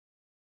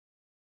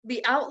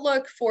 The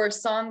outlook for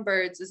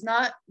songbirds is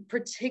not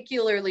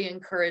particularly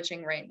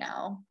encouraging right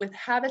now, with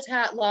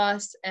habitat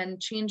loss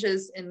and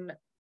changes in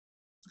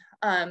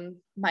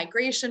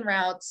migration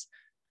routes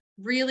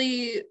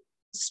really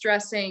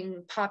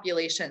stressing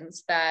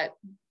populations that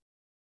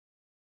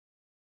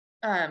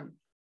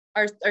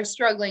are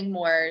struggling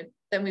more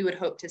than we would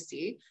hope to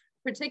see.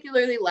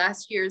 Particularly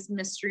last year's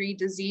mystery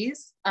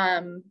disease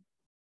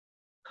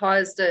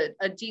caused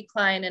a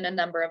decline in a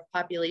number of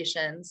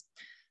populations.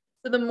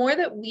 So the more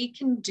that we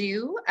can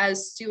do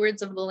as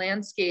stewards of the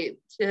landscape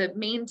to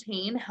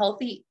maintain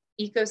healthy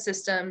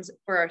ecosystems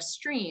for our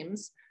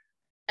streams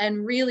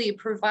and really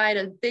provide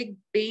a big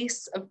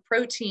base of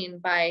protein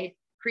by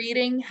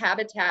creating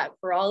habitat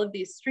for all of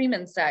these stream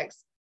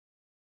insects,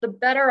 the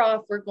better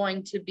off we're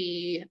going to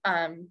be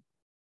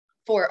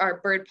for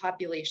our bird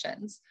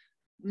populations.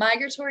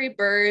 Migratory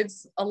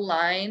birds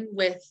align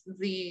with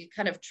the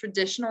kind of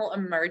traditional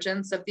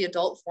emergence of the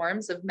adult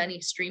forms of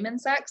many stream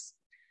insects,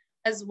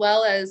 as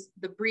well as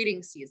the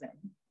breeding season.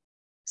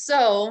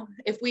 So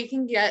if we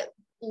can get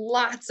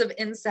lots of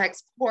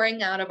insects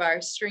pouring out of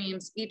our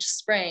streams each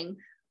spring,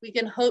 we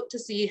can hope to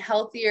see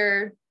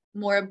healthier,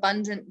 more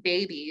abundant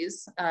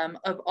babies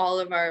of all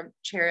of our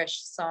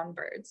cherished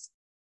songbirds.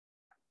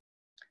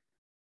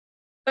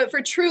 But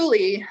for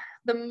truly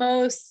the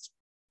most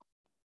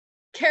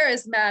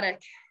charismatic,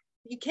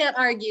 you can't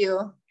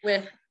argue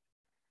with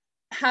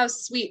how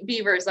sweet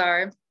beavers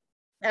are,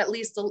 at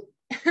least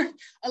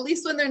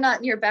when they're not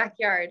in your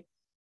backyard.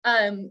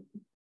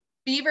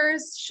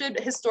 Beavers should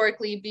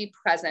historically be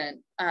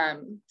present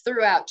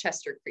throughout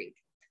Chester Creek.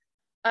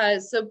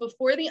 So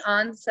before the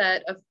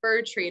onset of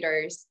fur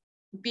traders,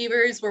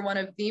 beavers were one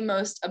of the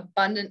most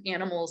abundant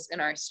animals in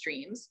our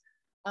streams,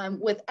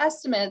 with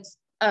estimates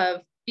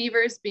of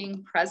beavers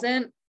being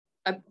present,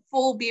 a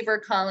full beaver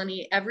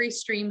colony every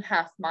stream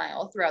half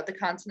mile throughout the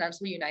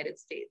continental United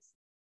States.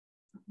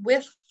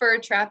 With fur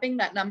trapping,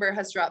 that number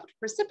has dropped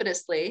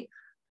precipitously,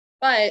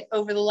 but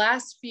over the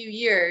last few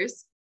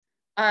years,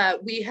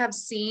 we have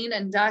seen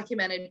and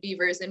documented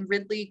beavers in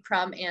Ridley,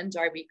 Crum, and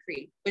Darby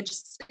Creek, which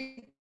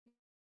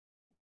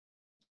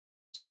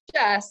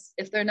suggests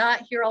if they're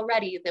not here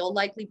already, they will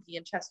likely be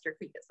in Chester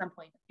Creek at some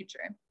point in the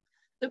future.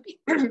 So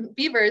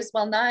beavers,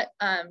 while not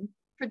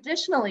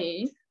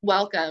traditionally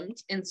welcomed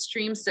in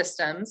stream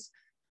systems,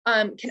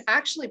 can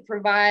actually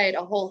provide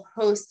a whole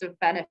host of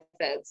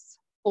benefits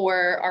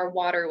for our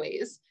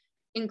waterways,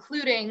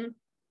 including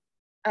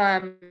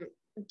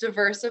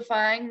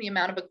diversifying the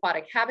amount of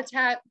aquatic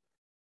habitat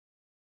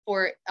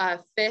for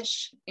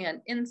fish and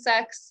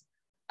insects.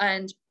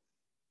 And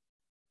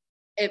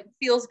it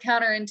feels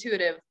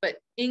counterintuitive, but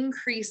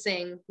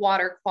increasing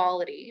water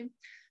quality.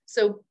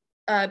 So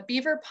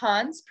beaver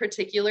ponds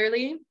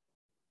particularly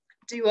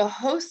do a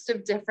host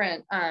of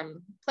different,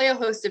 play a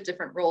host of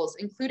different roles,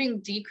 including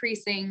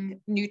decreasing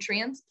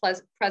nutrients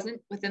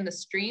present within the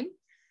stream,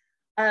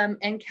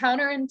 and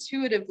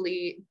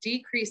counterintuitively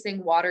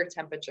decreasing water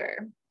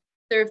temperature.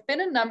 There have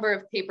been a number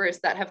of papers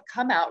that have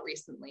come out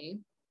recently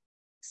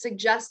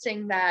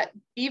suggesting that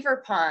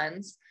beaver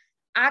ponds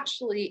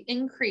actually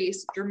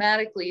increase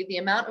dramatically the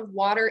amount of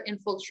water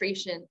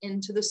infiltration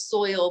into the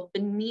soil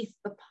beneath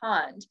the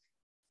pond.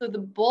 So the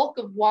bulk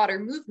of water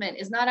movement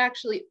is not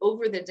actually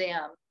over the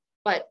dam,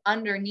 but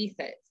underneath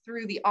it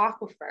through the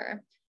aquifer.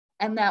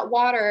 And that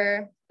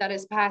water that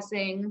is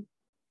passing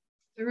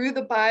through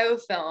the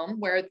biofilm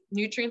where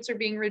nutrients are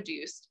being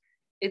reduced,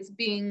 it's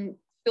being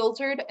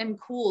filtered and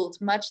cooled,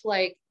 much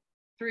like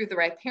through the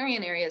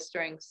riparian areas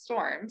during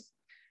storms.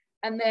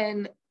 And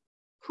then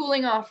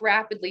cooling off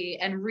rapidly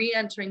and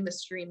re-entering the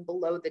stream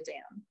below the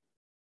dam.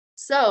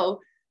 So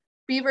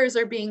beavers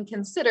are being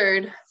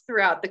considered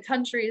throughout the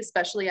country,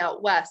 especially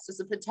out west, as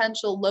a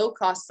potential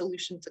low-cost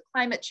solution to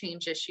climate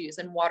change issues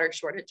and water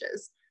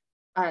shortages.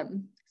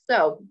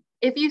 So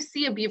if you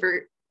see a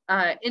beaver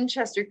in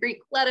Chester Creek,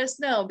 let us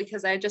know,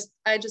 because I just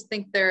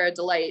think they're a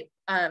delight.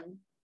 And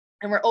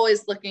we're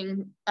always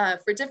looking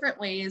for different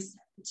ways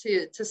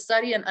to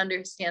study and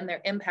understand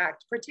their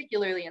impact,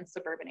 particularly in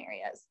suburban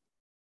areas.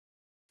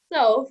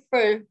 So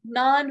for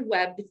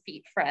non-webbed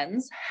feet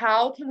friends,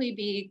 how can we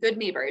be good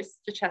neighbors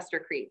to Chester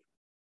Creek?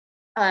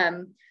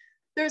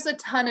 There's a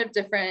ton of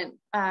different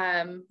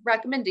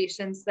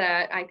recommendations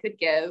that I could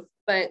give,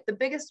 but the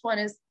biggest one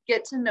is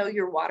get to know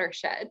your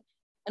watershed.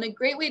 And a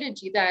great way to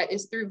do that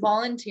is through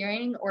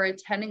volunteering or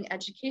attending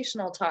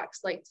educational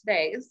talks like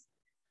today's.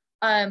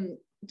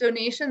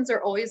 Donations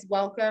are always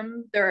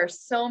welcome. There are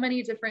so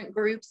many different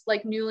groups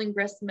like Newlin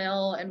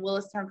Mill and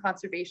Willistown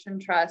Conservation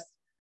Trust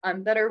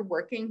that are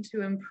working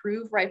to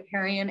improve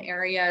riparian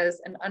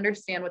areas and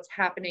understand what's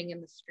happening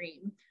in the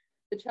stream.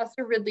 The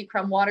Chester Ridley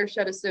Creeks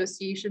Watershed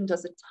Association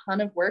does a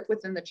ton of work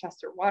within the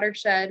Chester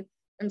watershed,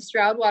 and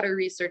Stroud Water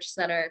Research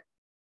Center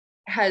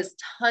has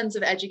tons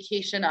of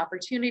education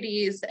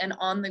opportunities and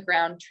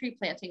on-the-ground tree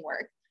planting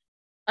work.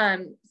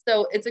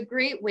 So it's a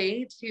great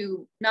way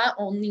to not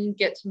only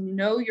get to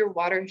know your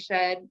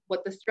watershed,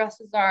 what the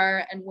stresses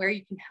are, and where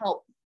you can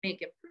help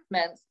make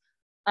improvements,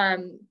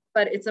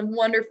 but it's a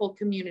wonderful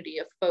community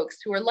of folks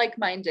who are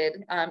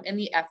like-minded in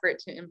the effort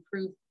to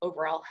improve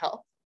overall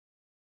health.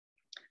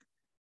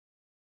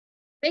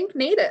 Think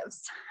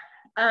natives.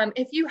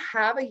 If you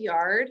have a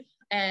yard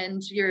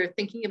and you're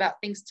thinking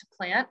about things to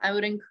plant, I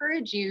would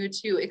encourage you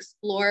to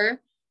explore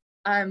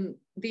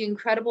the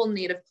incredible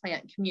native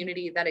plant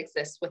community that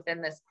exists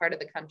within this part of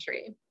the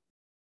country.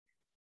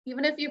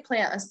 Even if you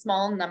plant a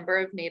small number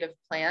of native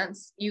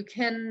plants, you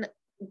can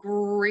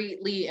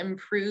greatly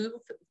improve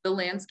the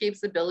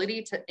landscape's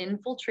ability to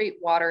infiltrate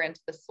water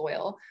into the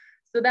soil.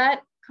 So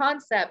that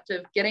concept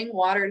of getting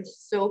water to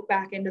soak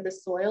back into the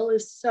soil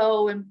is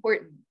so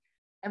important.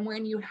 And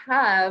when you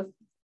have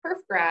turf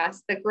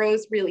grass that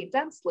grows really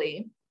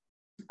densely,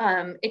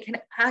 it can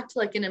act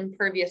like an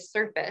impervious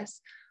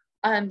surface.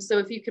 So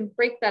if you can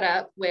break that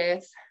up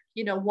with,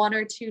 one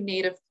or two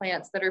native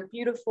plants that are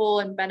beautiful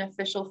and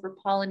beneficial for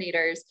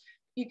pollinators,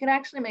 you can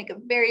actually make a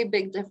very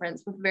big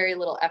difference with very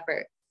little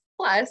effort.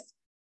 Plus,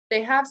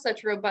 they have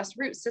such robust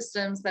root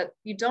systems that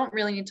you don't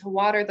really need to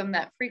water them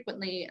that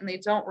frequently, and they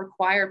don't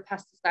require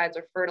pesticides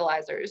or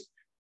fertilizers.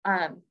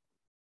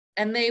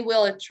 And they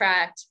will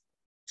attract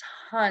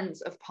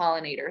tons of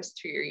pollinators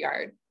to your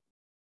yard.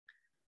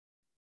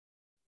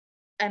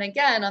 And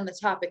again, on the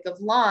topic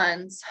of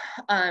lawns,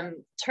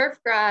 turf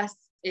grass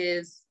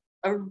is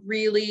a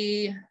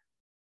really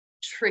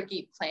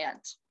tricky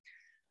plant,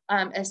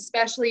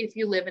 especially if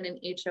you live in an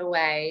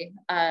HOA.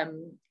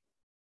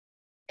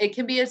 It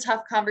can be a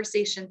tough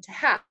conversation to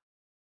have,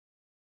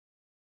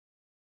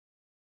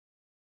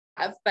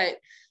 but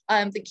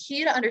the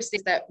key to understand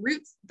is that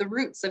the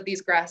roots of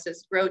these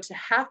grasses grow to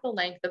half the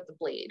length of the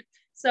blade.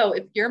 So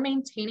if you're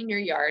maintaining your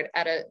yard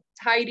at a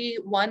tidy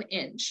 1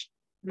 inch,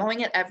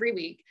 mowing it every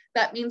week,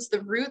 that means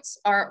the roots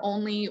are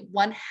only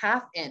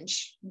 1/2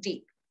 inch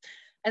deep.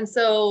 And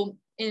so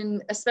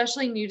in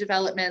especially new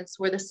developments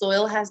where the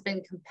soil has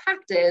been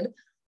compacted,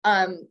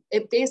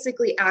 it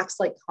basically acts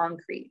like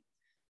concrete.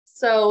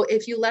 So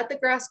if you let the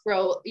grass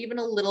grow even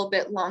a little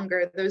bit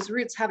longer, those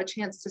roots have a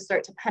chance to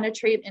start to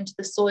penetrate into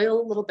the soil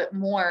a little bit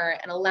more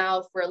and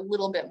allow for a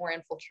little bit more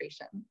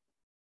infiltration.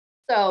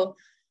 So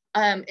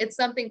it's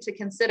something to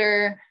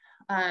consider,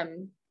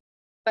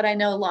 but I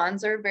know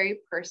lawns are a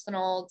very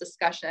personal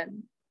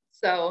discussion.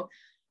 So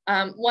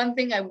one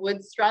thing I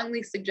would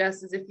strongly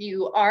suggest is if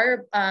you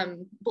are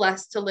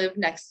blessed to live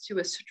next to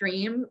a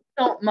stream,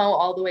 don't mow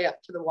all the way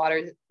up to the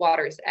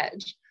water's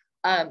edge.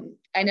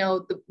 I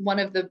know one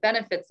of the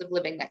benefits of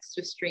living next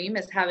to a stream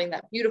is having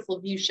that beautiful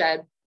view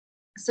shed.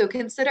 So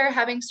consider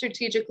having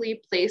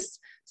strategically placed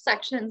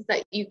sections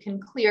that you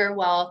can clear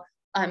while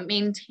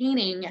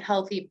maintaining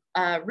healthy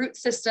root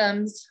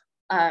systems,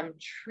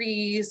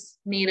 trees,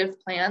 native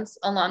plants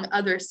along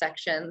other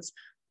sections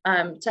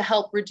to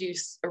help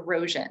reduce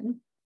erosion.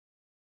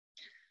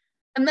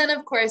 And then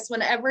of course,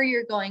 whenever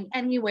you're going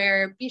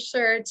anywhere, be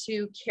sure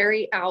to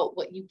carry out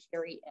what you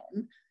carry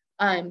in.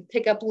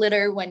 Pick up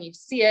litter when you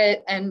see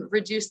it and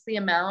reduce the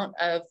amount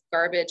of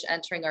garbage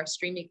entering our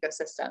stream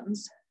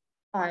ecosystems.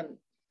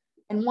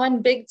 And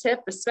one big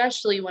tip,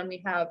 especially when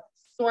we have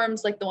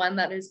storms like the one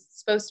that is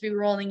supposed to be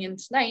rolling in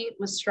tonight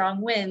with strong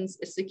winds,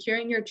 is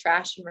securing your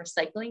trash and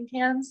recycling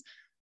cans.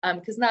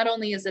 Because not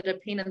only is it a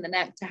pain in the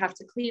neck to have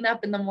to clean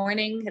up in the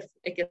morning if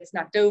it gets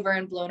knocked over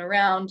and blown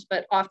around,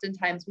 but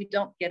oftentimes we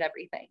don't get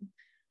everything.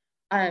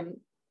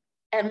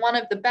 And one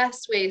of the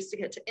best ways to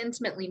get to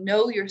intimately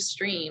know your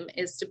stream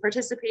is to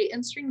participate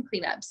in stream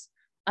cleanups,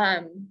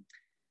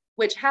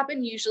 which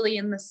happen usually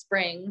in the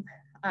spring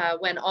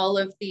when all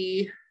of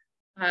the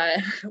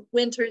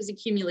winter's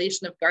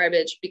accumulation of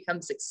garbage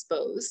becomes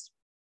exposed.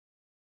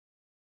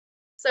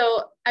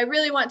 So I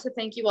really want to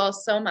thank you all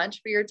so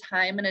much for your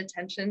time and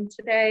attention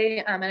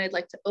today. And I'd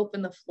like to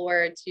open the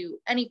floor to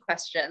any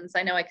questions.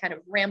 I know I kind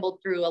of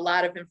rambled through a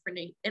lot of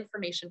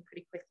information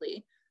pretty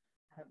quickly,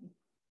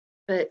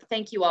 but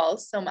thank you all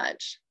so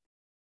much.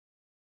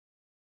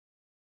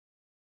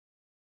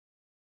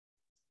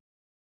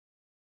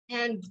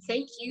 And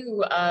thank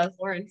you,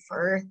 Lauren,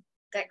 for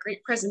that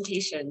great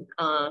presentation.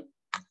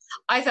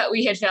 I thought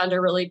we had found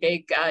a really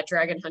big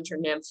dragon hunter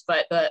nymph,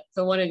 but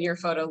the one in your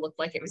photo looked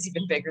like it was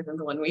even bigger than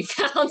the one we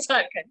found, so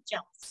I'm kind of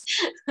jealous.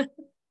 All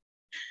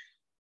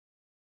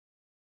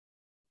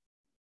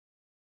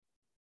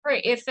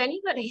right, if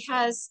anybody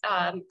has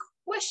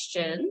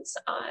questions,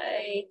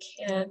 I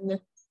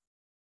can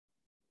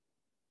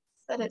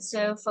set it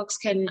so folks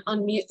can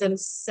unmute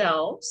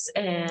themselves,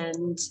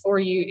 and or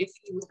if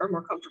you are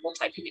more comfortable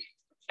typing it in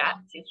the chat.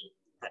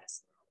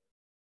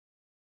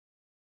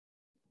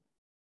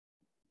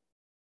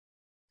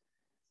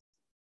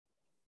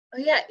 Oh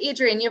yeah,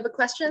 Adrian, you have a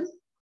question?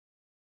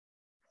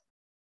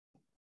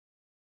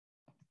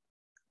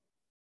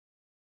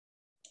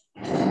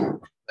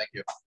 Thank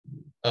you.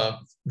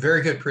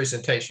 Very good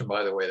presentation,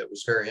 by the way. That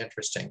was very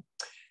interesting.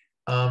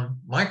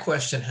 My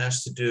question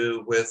has to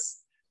do with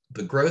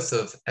the growth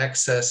of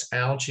excess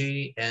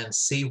algae and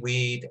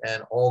seaweed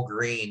and all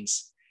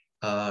greens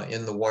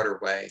in the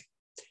waterway.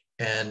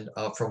 And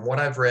from what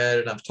I've read,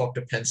 and I've talked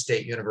to Penn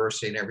State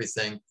University and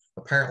everything,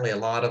 apparently a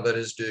lot of it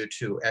is due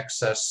to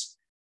excess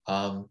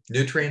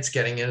nutrients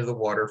getting into the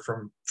water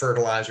from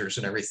fertilizers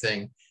and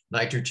everything,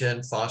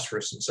 nitrogen,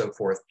 phosphorus, and so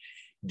forth.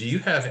 Do you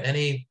have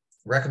any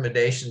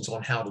recommendations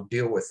on how to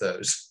deal with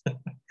those?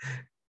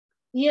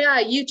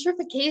 Yeah,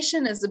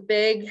 eutrophication is a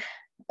big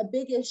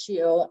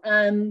issue.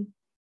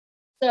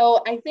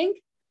 So I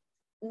think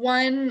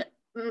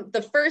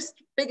the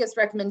first biggest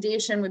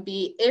recommendation would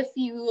be if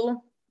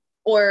you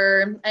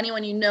or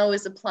anyone you know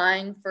is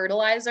applying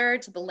fertilizer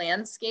to the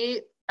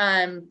landscape,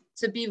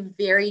 to be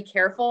very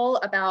careful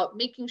about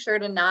making sure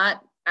to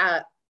not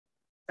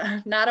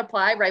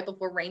apply right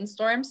before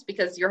rainstorms,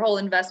 because your whole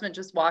investment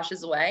just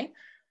washes away.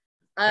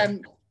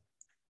 But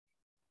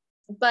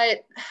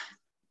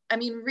I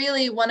mean,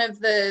 really one of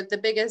the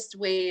biggest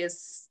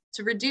ways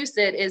to reduce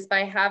it is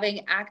by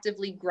having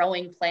actively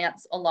growing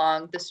plants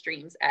along the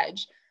stream's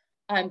edge.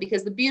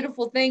 Because the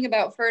beautiful thing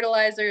about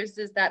fertilizers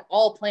is that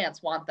all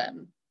plants want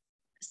them.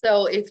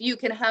 So if you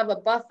can have a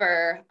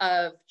buffer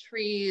of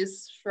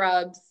trees,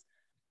 shrubs,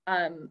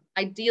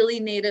 ideally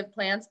native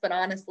plants, but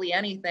honestly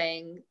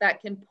anything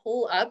that can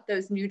pull up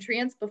those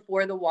nutrients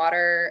before the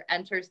water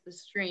enters the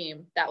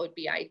stream, that would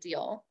be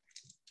ideal.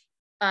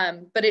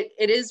 But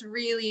it is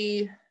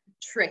really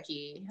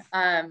tricky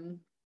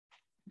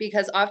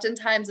because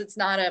oftentimes it's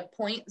not a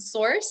point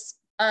source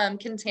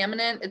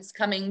contaminant. It's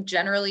coming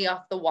generally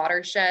off the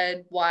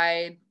watershed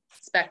wide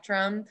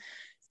spectrum.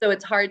 So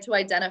it's hard to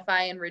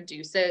identify and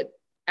reduce it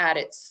at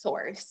its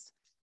source.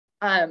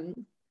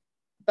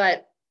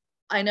 But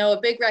I know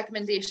a big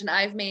recommendation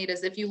I've made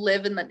is if you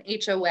live in the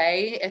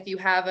HOA, if you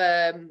have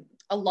a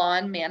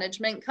lawn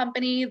management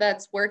company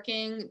that's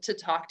working, to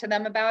talk to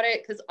them about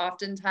it, because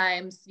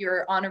oftentimes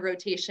you're on a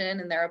rotation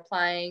and they're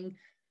applying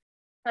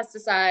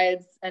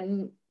pesticides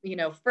and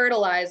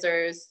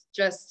fertilizers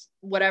just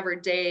whatever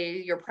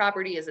day your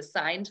property is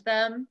assigned to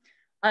them.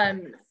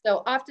 So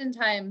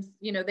oftentimes,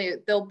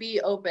 they'll be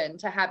open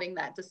to having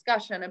that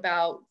discussion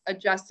about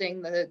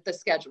adjusting the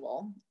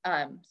schedule.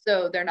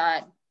 So they're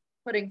not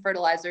putting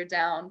fertilizer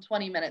down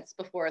 20 minutes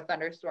before a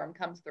thunderstorm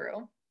comes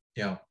through.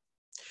 Yeah.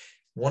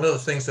 One of the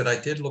things that I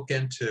did look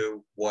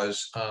into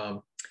was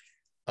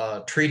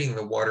treating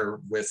the water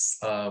with,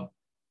 I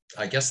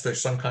guess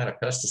there's some kind of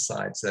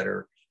pesticides that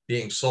are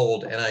being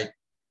sold. And I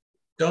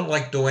don't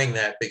like doing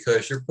that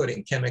because you're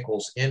putting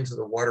chemicals into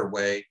the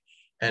waterway,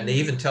 and they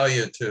even tell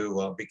you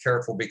to be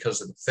careful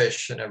because of the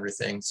fish and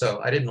everything.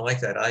 So I didn't like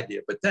that idea.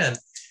 But then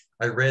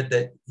I read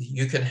that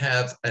you can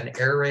have an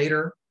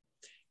aerator,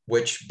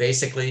 which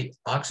basically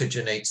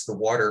oxygenates the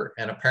water,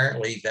 and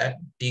apparently that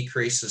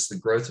decreases the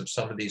growth of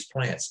some of these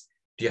plants.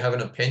 Do you have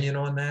an opinion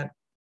on that?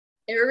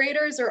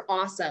 Aerators are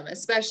awesome,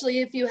 especially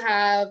if you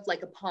have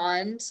like a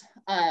pond.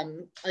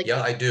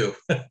 Yeah, I do.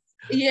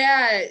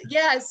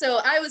 Yeah. So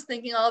I was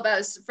thinking all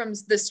about from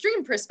the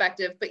stream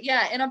perspective, but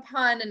yeah, in a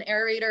pond, an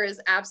aerator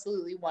is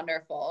absolutely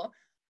wonderful.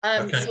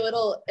 Okay.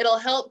 So it'll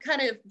help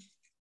kind of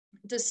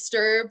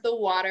disturb the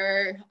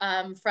water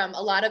from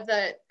a lot of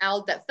that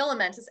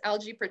filamentous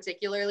algae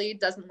particularly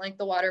doesn't like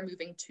the water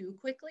moving too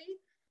quickly.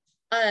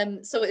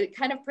 So it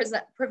kind of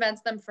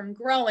prevents them from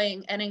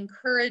growing and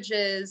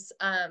encourages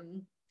a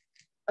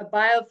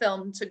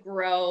biofilm to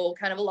grow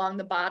kind of along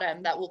the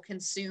bottom that will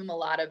consume a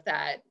lot of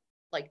that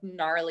like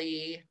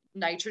gnarly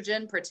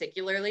nitrogen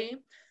particularly.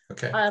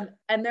 Okay.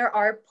 And there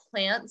are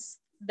plants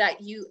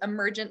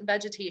emergent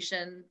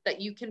vegetation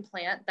that you can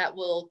plant that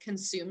will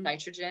consume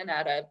nitrogen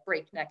at a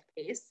breakneck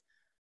pace.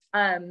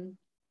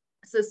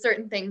 So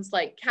certain things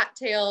like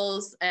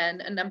cattails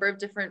and a number of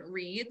different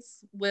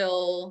reeds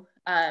will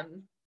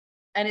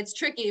And it's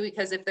tricky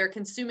because if they're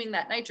consuming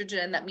that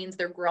nitrogen, that means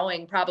they're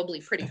growing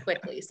probably pretty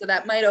quickly. So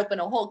that might open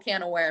a whole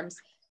can of worms.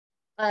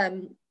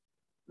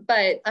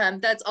 But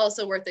that's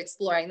also worth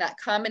exploring, that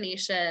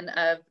combination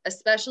of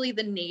especially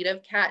the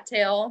native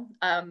cattail,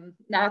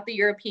 not the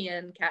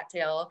European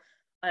cattail,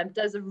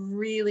 does a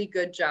really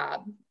good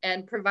job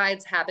and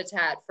provides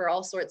habitat for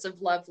all sorts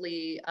of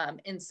lovely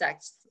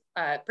insects,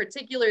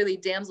 particularly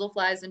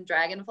damselflies and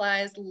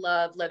dragonflies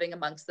love living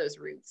amongst those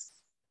roots.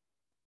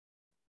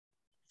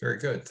 Very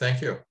good,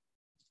 thank you.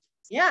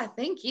 Yeah,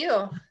 thank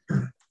you.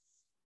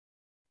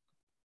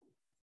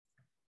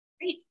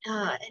 Great,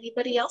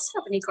 anybody else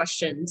have any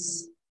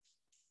questions?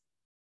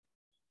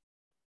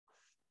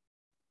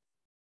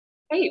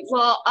 Great,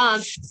 well,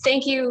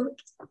 thank you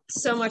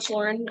so much,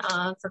 Lauren,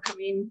 for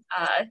coming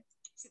to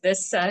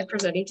this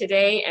presenting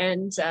today,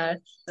 and the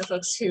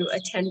folks who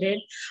attended.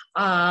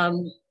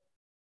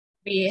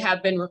 We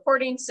have been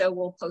recording, so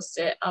we'll post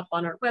it up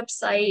on our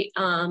website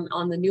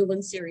on the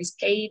Newlin series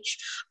page.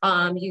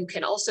 You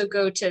can also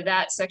go to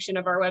that section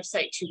of our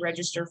website to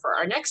register for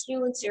our next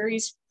Newlin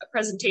series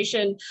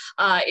presentation.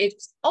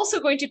 It's also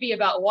going to be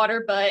about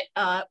water, but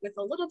with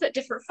a little bit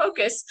different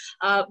focus,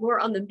 more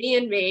on the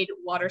man-made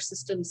water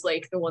systems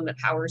like the one that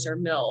powers our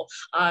mill.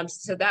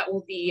 So that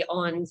will be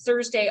on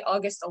Thursday,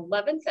 August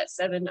 11th at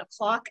 7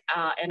 o'clock,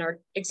 and our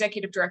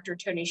Executive Director,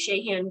 Tony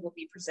Shahan, will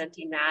be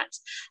presenting that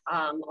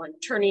on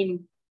turning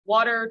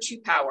water to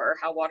power,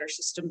 how water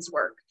systems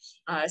work.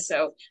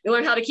 So we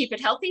learn how to keep it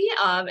healthy,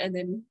 and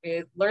then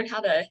we learn how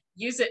to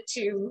use it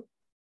to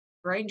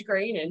grind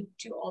grain and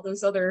do all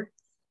those other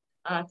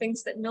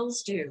things that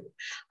mills do.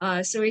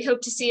 So we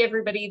hope to see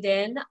everybody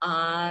then.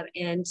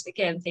 And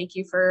again, thank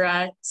you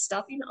for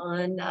stopping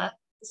on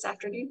this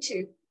afternoon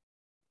to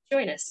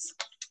join us.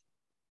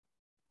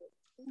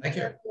 Thank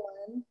you.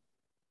 Everyone.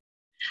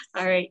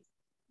 All right,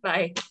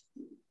 bye.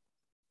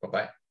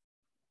 Bye-bye.